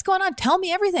 What's going on? Tell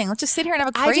me everything. Let's just sit here and have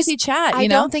a crazy chat. I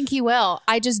don't think he will.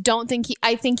 I just don't think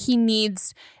I think he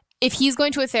needs, if he's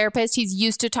going to a therapist, he's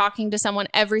used to talking to someone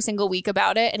every single week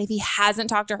about it. And if he hasn't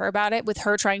talked to her about it, with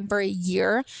her trying for a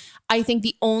year, I think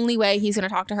the only way he's going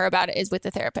to talk to her about it is with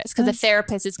the therapist, because the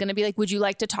therapist is going to be would you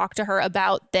like to talk to her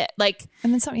about that?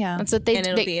 And then some, And so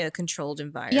it'll be a controlled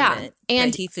environment.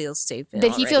 And that he feels safe in.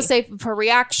 That he feels safe for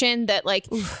reaction. That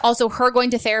also her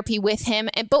going to therapy with him,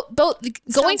 and both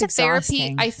going to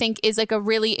therapy, I think, is a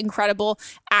really incredible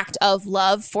act of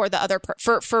love for the other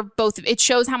for both. It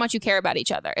shows how much you care about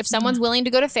each other. If someone's willing to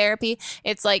go to therapy,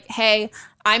 it's hey,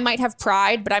 I might have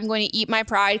pride, but I'm going to eat my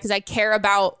pride because I care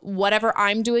about whatever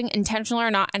I'm doing, intentional or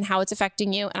not, and how it's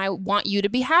affecting you. And I want you to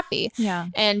be happy. Yeah.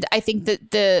 And I think that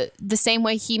the same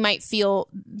way he might feel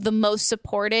the most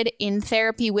supported in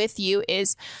therapy with you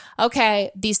is, okay,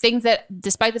 these things that,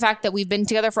 despite the fact that we've been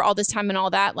together for all this time and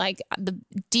all that, the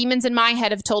demons in my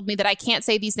head have told me that I can't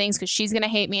say these things because she's going to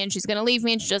hate me and she's going to leave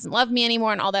me and she doesn't love me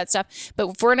anymore and all that stuff. But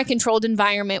if we're in a controlled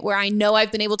environment where I know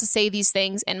I've been able to say these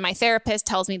things and my therapist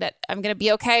tells me that I'm going to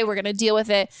be okay, we're going to deal with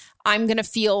it, I'm going to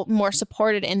feel more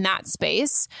supported in that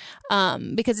space,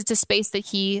 because it's a space that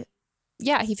he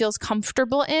feels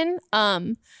comfortable in.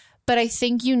 But I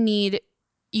think you need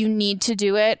to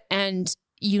do it, and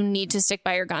you need to stick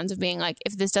by your guns of being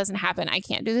if this doesn't happen, I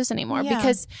can't do this anymore. Yeah.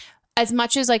 Because as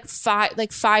much as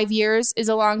 5 years is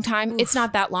a long time, it's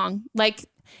not that long.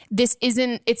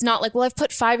 it's not like, well, I've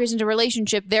put 5 years into a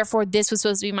relationship, therefore this was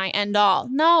supposed to be my end all.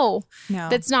 No,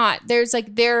 that's not. There's like,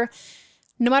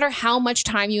 no matter how much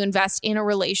time you invest in a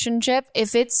relationship,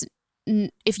 if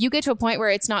you get to a point where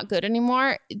it's not good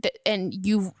anymore and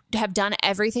you have done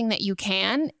everything that you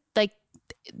can,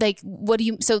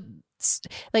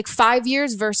 like 5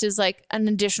 years versus like an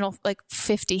additional like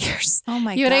 50 years. Oh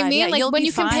my God. You know what I mean? Yeah, like when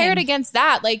you compare it against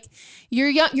that, like you're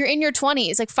young, you're in your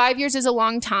 20s, like 5 years is a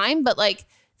long time, but like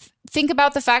think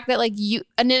about the fact that like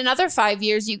and in another 5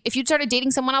 years, if you started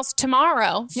dating someone else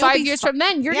tomorrow, 5 years from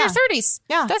then, you're in your 30s.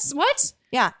 Yeah. That's what?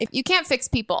 Yeah. If you can't fix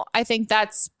people, I think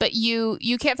but you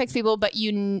can't fix people, but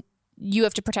you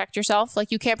have to protect yourself.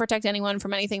 Like you can't protect anyone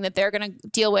from anything that they're going to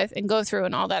deal with and go through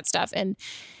and all that stuff.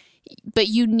 But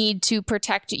you need to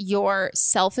protect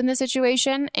yourself in the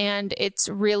situation. And it's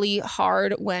really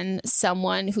hard when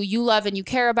someone who you love and you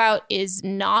care about is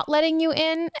not letting you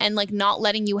in and like not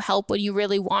letting you help when you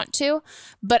really want to.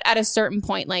 But at a certain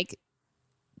point, like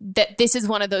that, this is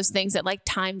one of those things that like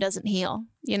time doesn't heal.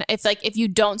 You know, it's like if you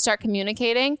don't start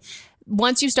communicating,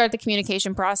 once you start the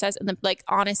communication process and the like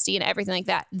honesty and everything like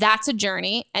that, that's a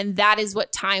journey. And that is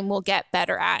what time will get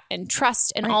better at, and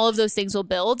trust and all of those things will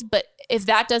build. But if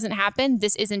that doesn't happen,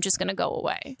 this isn't just going to go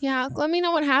away. Yeah. Let me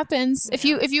know what happens.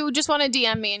 Yeah. If you just want to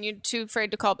DM me and you're too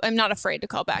afraid to call, I'm not afraid to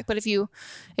call back, but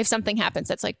if something happens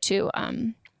that's like too,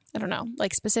 I don't know,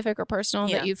 like specific or personal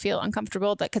that you feel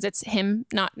uncomfortable, that because it's him,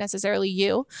 not necessarily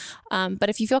you. But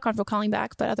if you feel comfortable calling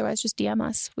back, but otherwise just DM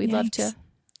us. We'd love to.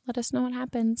 Let us know what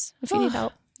happens if you need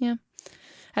help. Yeah.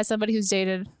 As somebody who's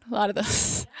dated a lot of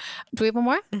those. Do we have one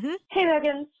more? Mm-hmm. Hey,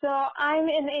 Megan. So I'm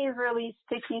in a really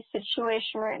sticky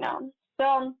situation right now.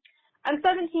 So I'm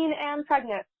 17 and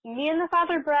pregnant. Me and the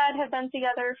father, Brad, have been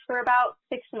together for about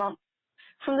 6 months.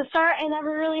 From the start, I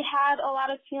never really had a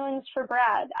lot of feelings for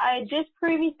Brad. I had just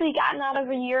previously gotten out of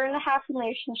a 1.5-year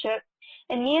relationship,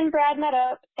 and me and Brad met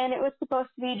up, and it was supposed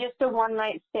to be just a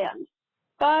one-night stand.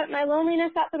 But my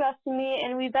loneliness got the best of me,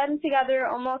 and we've been together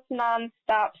almost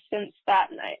non-stop since that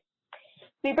night.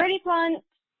 To be pretty blunt,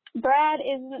 Brad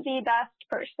isn't the best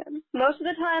person. Most of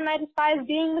the time, I despise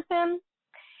being with him,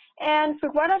 and for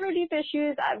whatever deep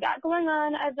issues I've got going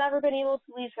on, I've never been able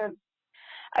to leave him.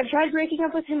 I've tried breaking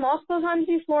up with him multiple times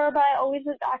before, but I always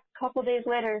went back a couple days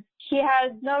later. He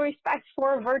has no respect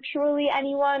for virtually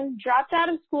anyone, dropped out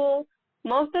of school.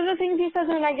 Most of the things he says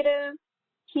are negative.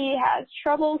 He has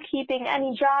trouble keeping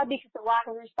any job because of lack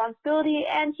of responsibility,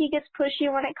 and he gets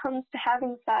pushy when it comes to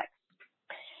having sex.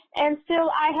 And still,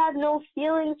 I have no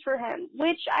feelings for him,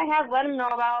 which I have let him know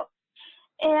about.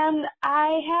 And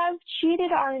I have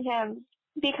cheated on him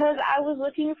because I was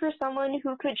looking for someone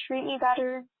who could treat me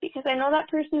better, because I know that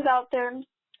person's out there.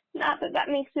 Not that that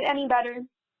makes it any better.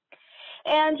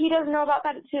 And he doesn't know about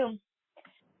that too.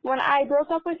 When I broke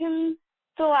up with him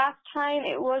the last time,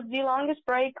 it was the longest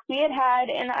break we had had,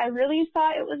 and I really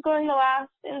thought it was going to last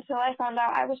until I found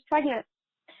out I was pregnant.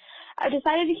 I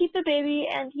decided to keep the baby,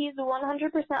 and he's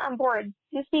 100% on board.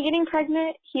 Since me getting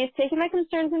pregnant, he has taken my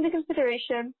concerns into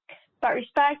consideration about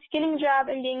respect, getting a job,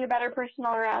 and being a better person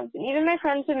all around. And even my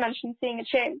friends have mentioned seeing a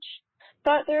change.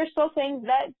 But there are still things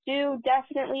that do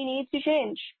definitely need to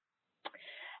change.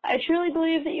 I truly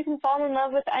believe that you can fall in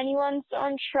love with anyone, so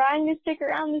I'm trying to stick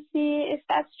around to see if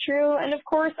that's true. And of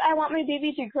course, I want my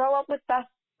baby to grow up with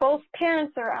both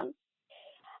parents around.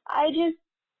 I just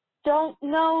don't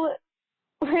know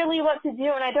really what to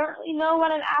do, and I don't really know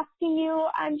what I'm asking you.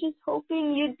 I'm just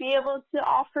hoping you'd be able to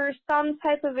offer some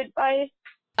type of advice.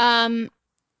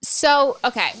 So,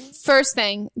 okay, first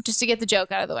thing, just to get the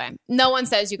joke out of the way, no one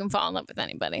says you can fall in love with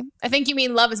anybody. I think you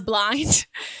mean love is blind,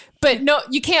 but no,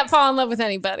 you can't fall in love with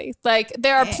anybody. Like,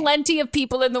 there are plenty of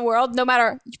people in the world, no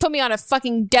matter, you put me on a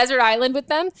fucking desert island with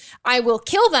them, I will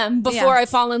kill them before I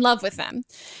fall in love with them.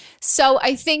 So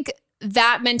I think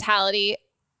that mentality,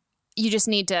 you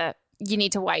need to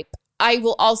wipe. I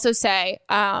will also say,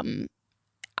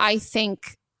 I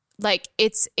think like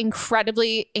it's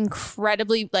incredibly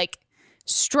like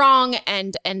strong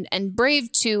and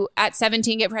brave to at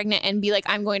 17 get pregnant and be like,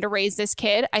 I'm going to raise this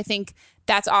kid. I think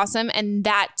that's awesome. And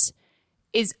that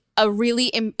is a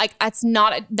really like, that's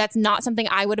not something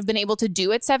I would have been able to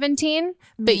do at 17,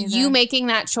 but you making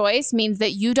that choice means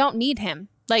that you don't need him.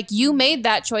 Like, you made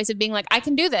that choice of being like, I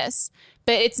can do this,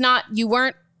 but it's not, you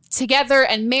weren't together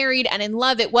and married and in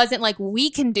love. It wasn't like, we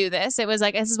can do this. It was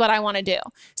like, this is what I want to do.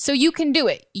 So you can do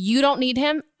it. You don't need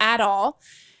him at all.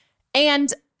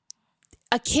 And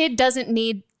a kid doesn't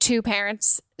need two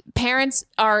parents. Parents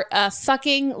are a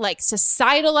fucking like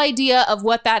societal idea of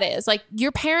what that is. Like,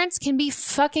 your parents can be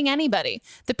fucking anybody.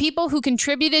 The people who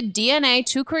contributed DNA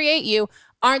to create you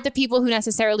aren't the people who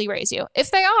necessarily raise you.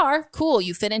 If they are, cool,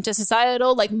 you fit into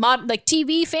societal like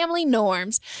TV family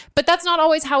norms, but that's not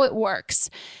always how it works.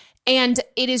 And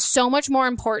it is so much more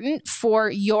important for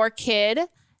your kid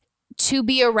to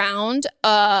be around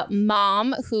a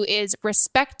mom who is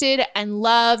respected and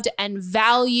loved and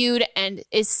valued and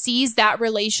sees that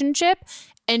relationship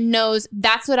and knows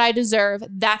that's what I deserve.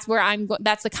 That's where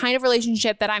that's the kind of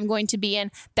relationship that I'm going to be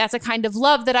in. That's a kind of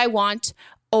love that I want.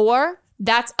 Or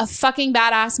that's a fucking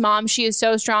badass mom. She is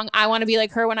so strong. I want to be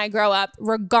like her when I grow up,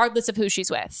 regardless of who she's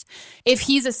with. If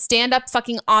he's a stand-up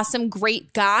fucking awesome,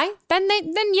 great guy,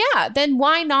 then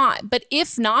why not? But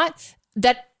if not,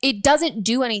 that it doesn't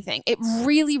do anything. It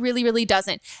really, really, really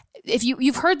doesn't. If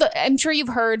you've heard I'm sure you've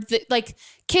heard that like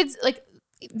kids, like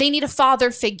they need a father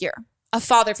figure.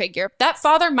 That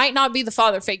father might not be the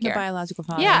father figure. The biological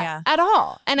father. Yeah. At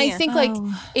all. And I think like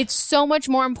it's so much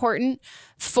more important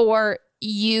for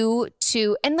you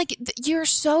to, and like you're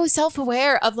so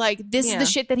self-aware of like this is the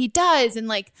shit that he does, and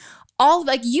like all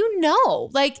like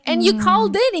like, and you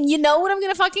called in and you know what I'm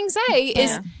gonna fucking say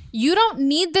is you don't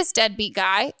need this deadbeat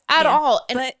guy at all.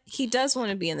 And but he does want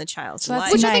to be in the child's life,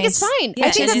 which I think is fine. Yeah,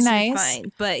 I think that's nice.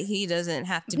 Fine, but he doesn't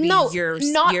have to be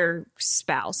your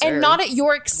spouse and not at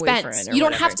your expense. You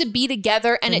don't have to be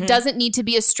together, and it doesn't need to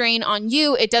be a strain on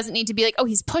you. It doesn't need to be like, oh,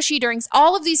 he's pushy during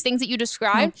all of these things that you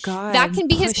described. Oh God, that can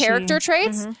be his character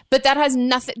traits, but that has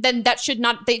nothing. Then that should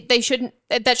not. They shouldn't.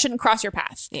 That shouldn't cross your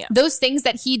path. Yeah. Those things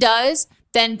that he does,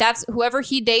 then that's whoever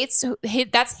he dates.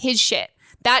 That's his shit.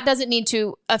 That doesn't need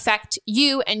to affect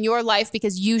you and your life,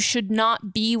 because you should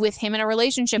not be with him in a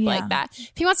relationship like that.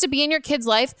 If he wants to be in your kid's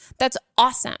life, that's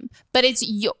awesome. But it's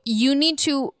you need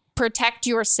to protect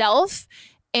yourself,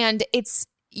 and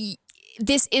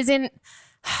this isn't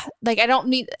like I don't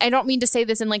mean to say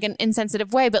this in like an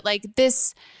insensitive way, but like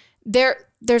this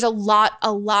there's a lot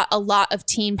of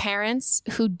teen parents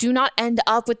who do not end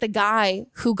up with the guy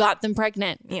who got them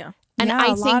pregnant. Yeah. And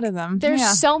I a think lot of them.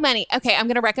 There's so many. Okay, I'm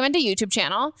going to recommend a YouTube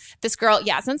channel. This girl,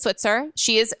 Yasmin Switzer,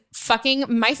 she is fucking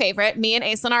my favorite. Me and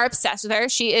Aislinn are obsessed with her.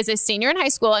 She is a senior in high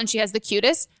school, and she has the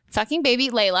cutest fucking baby,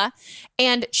 Layla.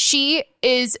 And she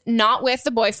is not with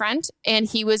the boyfriend, and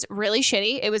he was really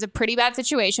shitty. It was a pretty bad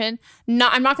situation.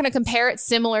 I'm not going to compare it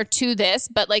similar to this,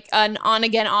 but like an on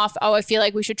again off, oh, I feel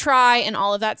like we should try, and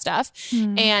all of that stuff.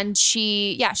 And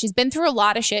she's been through a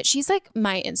lot of shit. She's like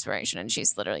my inspiration, and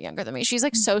she's literally younger than me. She's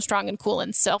like so strong and cool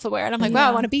and self-aware. And I'm like, wow,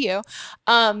 I want to be you.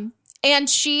 And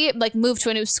she like moved to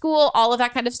a new school, all of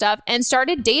that kind of stuff, and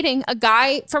started dating a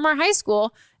guy from our high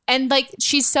school. And like,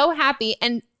 she's so happy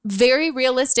and very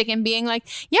realistic and being like,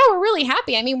 yeah, we're really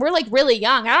happy. I mean, we're like really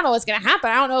young. I don't know what's going to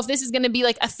happen. I don't know if this is going to be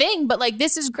like a thing, but like,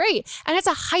 this is great. And it's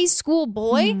a high school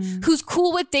boy who's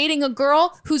cool with dating a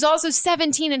girl who's also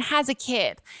 17 and has a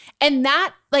kid. And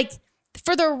that like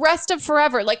for the rest of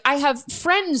forever, like I have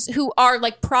friends who are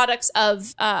like products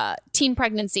of teen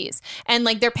pregnancies, and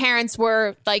like their parents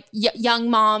were like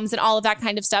young moms and all of that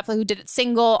kind of stuff, like, who did it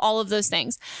single, all of those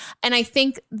things. And I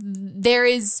think there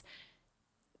is,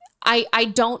 I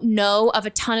don't know of a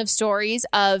ton of stories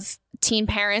of teen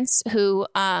parents who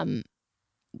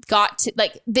got to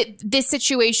like this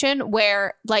situation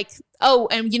where like, oh,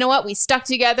 and you know what? We stuck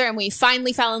together and we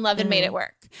finally fell in love and made it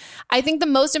work. I think the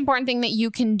most important thing that you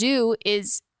can do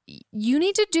is you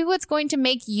need to do what's going to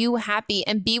make you happy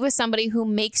and be with somebody who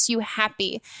makes you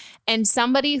happy and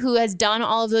somebody who has done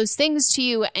all of those things to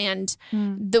you. And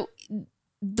the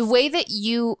way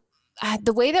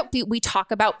that we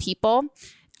talk about people,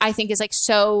 I think is like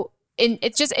so,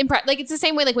 it's just like it's the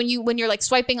same way like when you're like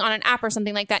swiping on an app or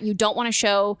something like that, and you don't want to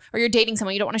show, or you're dating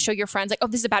someone, you don't want to show your friends like, oh,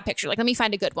 this is a bad picture, like let me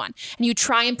find a good one, and you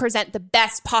try and present the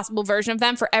best possible version of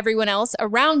them for everyone else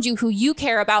around you who you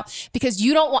care about, because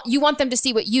you want them to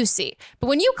see what you see. But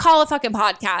when you call a fucking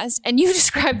podcast and you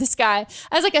describe this guy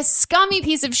as like a scummy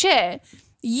piece of shit,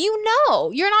 you know,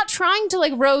 you're not trying to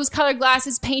like rose-colored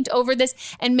glasses paint over this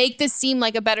and make this seem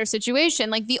like a better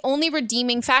situation. Like the only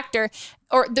redeeming factor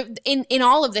or in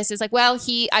all of this is like, well,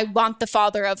 he's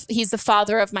the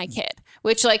father of my kid,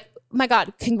 which like, my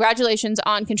God, congratulations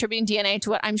on contributing DNA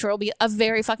to what I'm sure will be a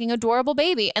very fucking adorable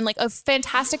baby and like a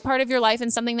fantastic part of your life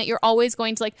and something that you're always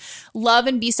going to like love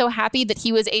and be so happy that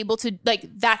he was able to like,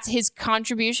 that's his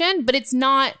contribution. But it's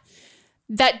not,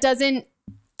 that doesn't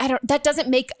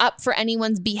make up for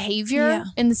anyone's behavior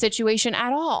in the situation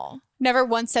at all. Never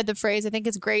once said the phrase, I think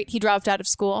it's great, he dropped out of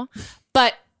school,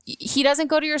 but he doesn't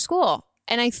go to your school.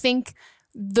 And I think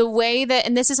the way that,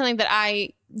 and this is something that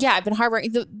I've been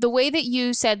heartbroken, the way that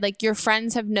you said like your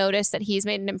friends have noticed that he's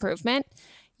made an improvement,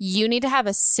 you need to have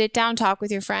a sit down talk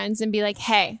with your friends and be like,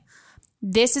 hey,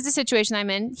 this is the situation I'm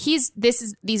in.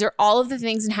 These are all of the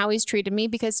things and how he's treated me.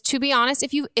 Because to be honest,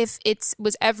 if it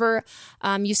was ever,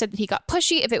 you said that he got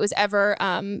pushy, if it was ever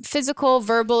physical,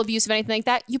 verbal abuse, of anything like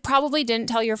that, you probably didn't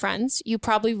tell your friends. You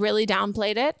probably really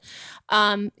downplayed it.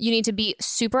 You need to be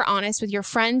super honest with your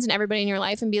friends and everybody in your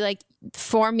life and be like,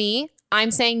 for me, I'm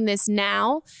saying this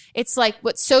now. It's like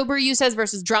what sober you says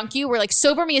versus drunk you. Where like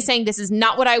sober me is saying this is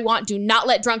not what I want. Do not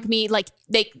let drunk me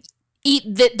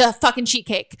eat the fucking sheet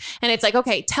cake. And it's like,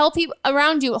 okay, tell people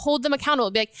around you, hold them accountable.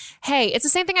 Be like, hey, it's the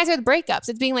same thing I say with breakups.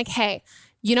 It's being like, hey,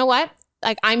 you know what?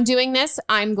 Like, I'm doing this.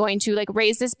 I'm going to like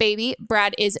raise this baby.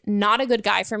 Brad is not a good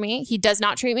guy for me. He does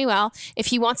not treat me well. If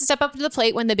he wants to step up to the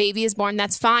plate when the baby is born,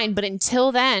 that's fine. But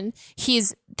until then, he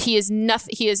is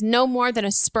no more than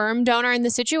a sperm donor in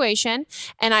the situation.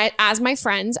 And I, as my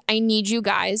friends, I need you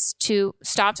guys to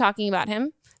stop talking about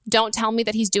him. Don't tell me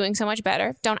that he's doing so much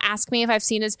better. Don't ask me if I've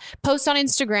seen his post on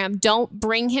Instagram. Don't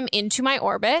bring him into my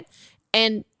orbit,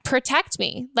 and protect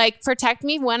me. Like, protect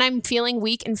me when I'm feeling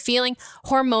weak and feeling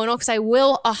hormonal, because I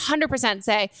will 100%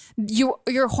 say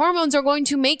your hormones are going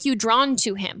to make you drawn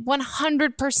to him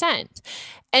 100%.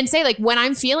 And say, like, when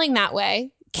I'm feeling that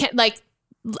way,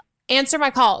 answer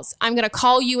my calls. I'm going to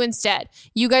call you instead.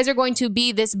 You guys are going to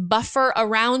be this buffer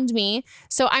around me.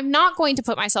 So I'm not going to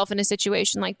put myself in a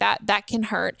situation like that. That can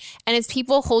hurt. And it's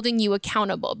people holding you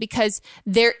accountable, because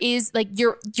there is like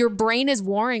your brain is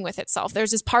warring with itself.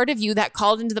 There's this part of you that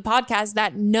called into the podcast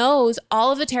that knows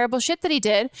all of the terrible shit that he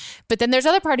did. But then there's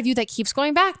other part of you that keeps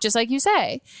going back, just like you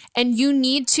say. And you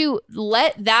need to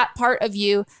let that part of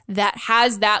you that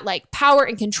has that like power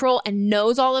and control and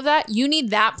knows all of that. You need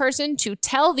that person to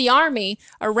tell the army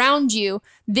around you,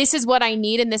 this is what I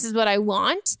need and this is what I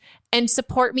want, and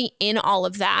support me in all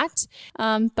of that.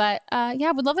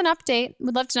 Yeah, would love an update.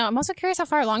 Would love to know. I'm also curious how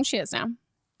far along she is now.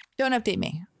 Don't update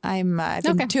me. I've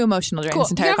been too emotional during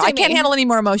this entire call. I can't handle any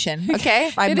more emotion.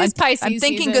 Okay. It is Pisces I'm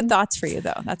thinking season. Good thoughts for you,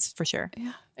 though. That's for sure.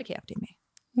 Yeah. Okay, update me.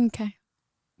 Okay.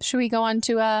 Should we go on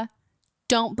to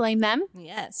Don't Blame Them?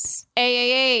 Yes.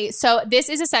 AAA. So this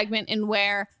is a segment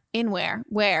where?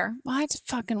 What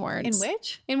fucking words? In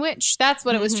which? In which. That's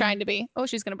what it was trying to be. Oh,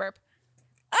 she's going to burp.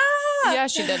 Ah! Yeah,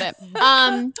 she did it.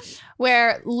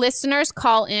 Where listeners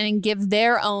call in and give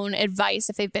their own advice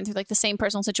if they've been through like the same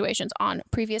personal situations on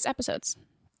previous episodes.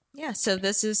 Yeah, so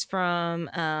this is from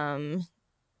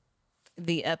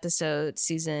the episode,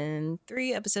 season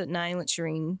 3, episode 9 with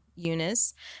Shireen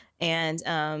Eunice. And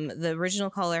the original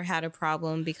caller had a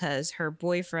problem because her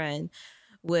boyfriend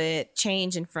would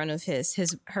change in front of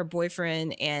her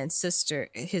boyfriend and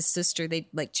his sister, they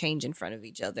like change in front of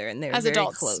each other, and they're as very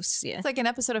adults. close. Yeah. It's like an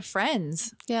episode of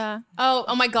Friends. Yeah.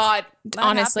 Oh my God. That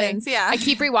honestly. happens, yeah. I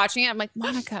keep rewatching it. I'm like,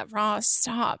 Monica, Ross,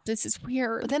 stop. This is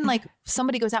weird. But then like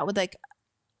somebody goes out with like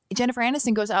Jennifer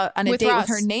Aniston goes out on a With date Ross.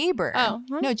 with her neighbor. Oh.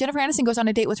 Huh? No, Jennifer Aniston goes on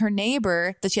a date with her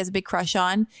neighbor that she has a big crush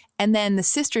on. And then the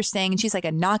sister's staying and she's like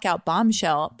a knockout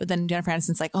bombshell. But then Jennifer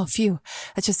Aniston's like, oh, phew,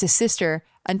 that's just his sister.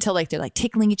 Until like they're like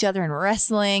tickling each other and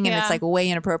wrestling. And it's like way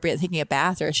inappropriate taking a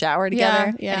bath or a shower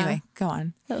together. Yeah. Anyway, go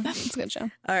on. It's a good show.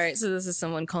 All right. So this is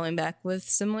someone calling back with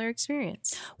similar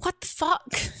experience. What the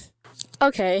fuck?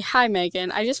 Okay, hi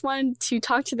Megan. I just wanted to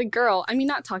talk to the girl. I mean,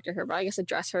 not talk to her, but I guess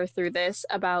address her through this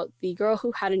about the girl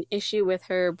who had an issue with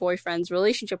her boyfriend's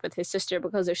relationship with his sister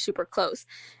because they're super close.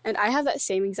 And I have that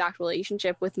same exact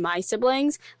relationship with my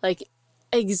siblings, like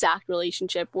exact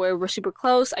relationship where we're super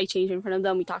close. I change in front of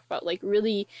them. We talk about like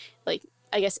really, like,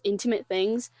 I guess, intimate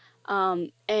things.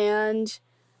 And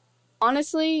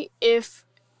honestly, if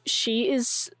she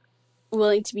is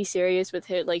willing to be serious with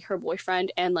her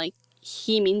boyfriend and like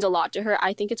he means a lot to her,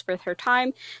 I think it's worth her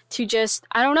time to just,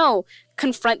 I don't know,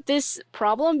 confront this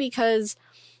problem. Because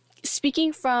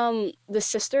speaking from the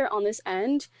sister on this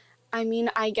end, I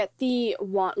mean, I get the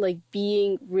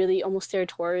being really almost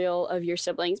territorial of your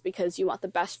siblings because you want the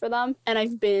best for them. And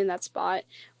I've been in that spot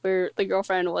where the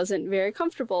girlfriend wasn't very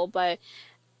comfortable. But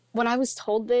when I was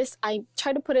told this, I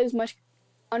tried to put it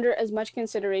under as much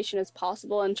consideration as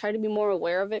possible and try to be more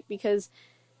aware of it, because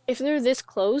if they're this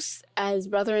close as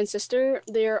brother and sister,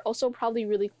 they're also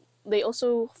they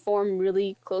also form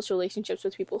really close relationships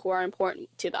with people who are important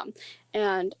to them.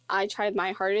 And I tried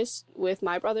my hardest with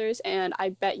my brothers, and I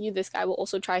bet you this guy will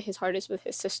also try his hardest with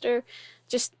his sister,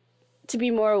 just to be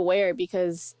more aware,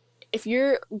 because if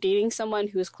you're dating someone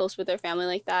who is close with their family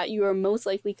like that, you are most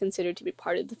likely considered to be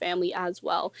part of the family as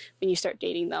well when you start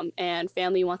dating them, and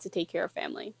family wants to take care of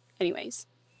family. Anyways.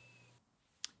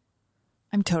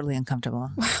 I'm totally uncomfortable.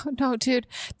 Wow, no, dude.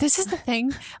 This is the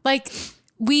thing. Like,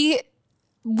 we've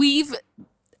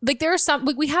like there are some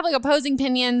we have like opposing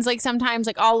opinions, like sometimes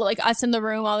like all like us in the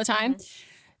room all the time.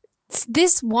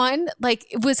 this one, like,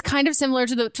 it was kind of similar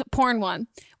to the porn one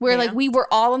where like we were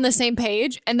all on the same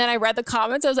page. And then I read the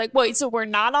comments. I was like, wait, so we're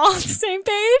not all on the same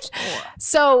page?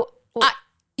 So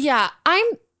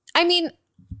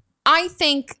I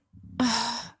think,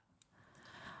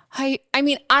 I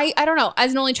don't know.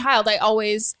 As an only child, I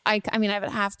have a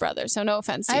half brother, so no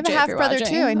offense. DJ, I have a half brother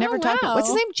too. I never talked about. What's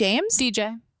his name? James?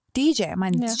 DJ.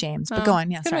 Mine's James. But go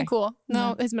on. Yeah, sorry. Cool.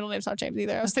 No, his middle name's not James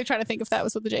either. I was trying to think if that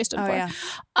was what the J stood for. Yeah.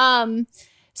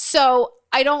 So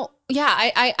I don't. Yeah.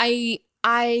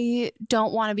 I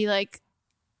don't want to be like,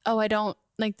 oh, I don't.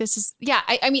 Like this is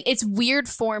I mean it's weird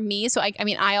for me, so I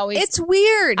always it's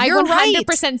weird. I You're 100%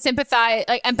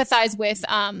 empathize with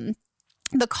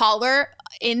the caller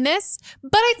in this,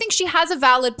 but I think she has a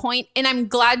valid point, and I'm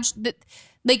glad that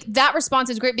like that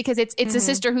response is great because it's a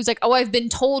sister who's like, oh, I've been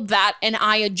told that and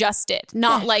I adjust it,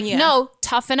 not no,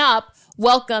 toughen up,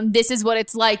 welcome, this is what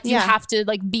it's like, you have to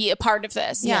like be a part of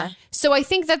this. So I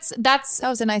think that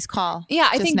was a nice call.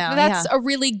 I think that's a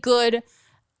really good.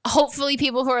 Hopefully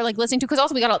people who are like listening to, because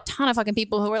also we got a ton of fucking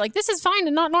people who are like, this is fine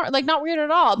and not weird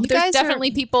at all. But there's definitely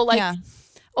people like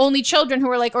only children who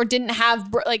are like, or didn't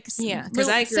have like because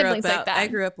I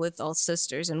grew up with all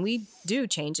sisters and we do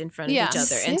change in front of each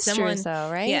other. And sisters,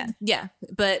 though, right?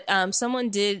 But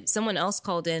someone else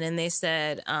called in and they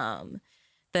said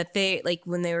that they like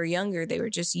when they were younger they were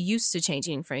just used to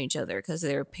changing in front of each other because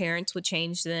their parents would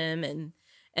change them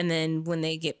and then when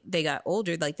they got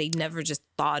older, like they never just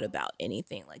thought about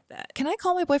anything like that. Can I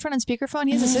call my boyfriend on speakerphone?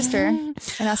 He has a sister and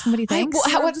ask him what he thinks.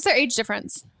 What's their age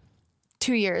difference?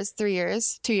 2 years, 3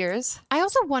 years, 2 years. I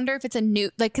also wonder if it's a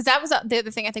new, like, because that was the other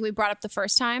thing I think we brought up the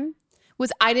first time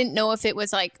was I didn't know if it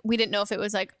was like, we didn't know if it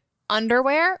was like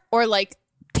underwear or like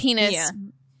penis.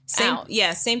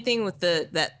 Same thing with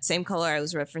that same color I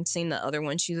was referencing. The other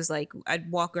one, she was like, I'd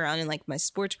walk around in like my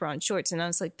sports bra and shorts, and I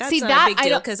was like, that's not a big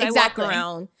deal because I walk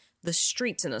around the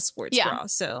streets in a sports bra.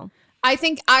 So I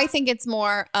think it's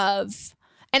more of,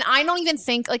 and I don't even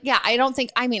think like I don't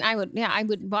think I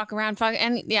would walk around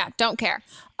and don't care.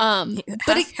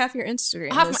 But half your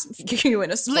Instagram you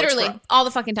in a sports literally bra. all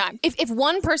the fucking time. If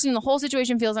one person in the whole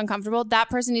situation feels uncomfortable, that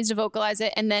person needs to vocalize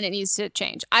it and then it needs to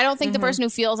change. I don't think the person who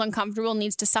feels uncomfortable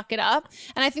needs to suck it up.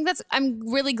 And I think I'm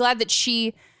really glad that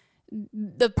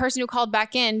the person who called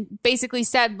back in basically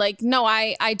said like, no,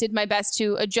 I did my best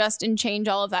to adjust and change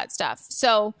all of that stuff.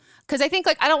 So because I think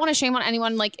like I don't want to shame on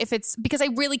anyone like if it's because I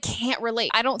really can't relate.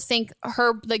 I don't think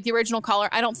her like the original caller,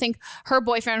 I don't think her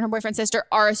boyfriend and her boyfriend's sister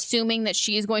are assuming that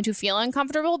she is going to feel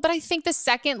uncomfortable. But I think the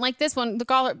second like this one, the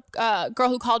girl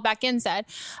who called back in said,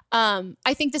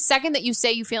 I think the second that you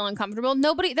say you feel uncomfortable,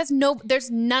 that's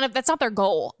not their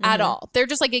goal at all. They're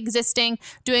just like existing,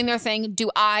 doing their thing.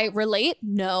 Do I relate?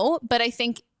 No, but I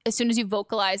think as soon as you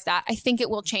vocalize that, I think it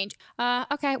will change.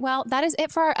 Okay, well, that is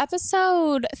it for our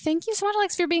episode. Thank you so much,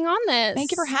 Alex, for being on this.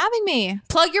 Thank you for having me.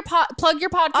 Plug your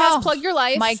podcast, plug your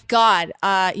life. My God,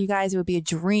 you guys, it would be a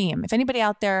dream. If anybody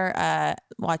out there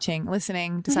watching,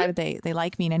 listening, decided they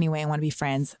like me in any way and want to be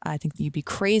friends, I think you'd be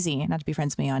crazy not to be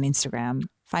friends with me on Instagram.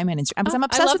 Find me on Instagram because I'm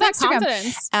obsessed with Instagram.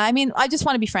 Confidence. I mean, I just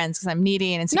want to be friends because I'm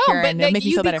needy and insecure and it'll make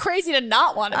me feel better. You'd be crazy to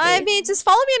not want to be. I mean, just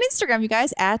follow me on Instagram, you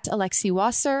guys, at Alexi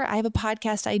Wasser. I have a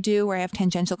podcast I do where I have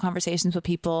tangential conversations with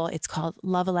people. It's called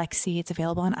Love Alexi. It's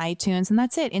available on iTunes. And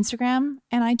that's it. Instagram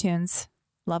and iTunes.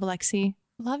 Love Alexi.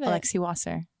 Love it. Alexi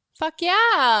Wasser. Fuck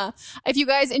yeah. If you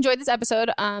guys enjoyed this episode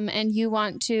and you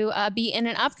want to be in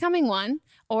an upcoming one,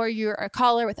 or you're a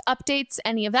caller with updates,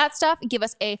 any of that stuff, give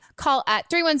us a call at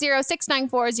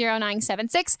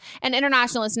 310-694-0976. And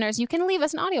international listeners, you can leave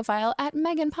us an audio file at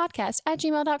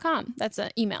meganpodcast@gmail.com. That's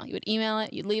an email. You would email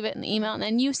it, you'd leave it in the email, and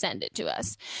then you send it to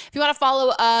us. If you want to follow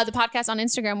the podcast on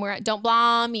Instagram, we're at Don't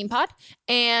Blame Me Pod.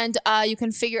 And you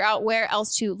can figure out where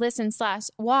else to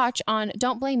listen/watch on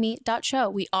don'tblameme.show.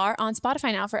 We are on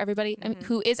Spotify now for everybody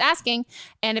who is asking.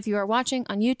 And if you are watching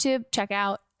on YouTube, check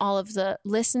out all of the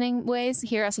listening ways.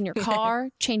 Hear us in your car,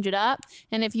 change it up.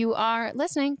 And if you are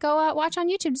listening, go watch on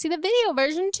YouTube to see the video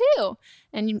version too.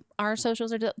 And our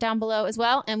socials are down below as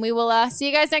well. And we will see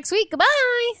you guys next week.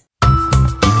 Goodbye.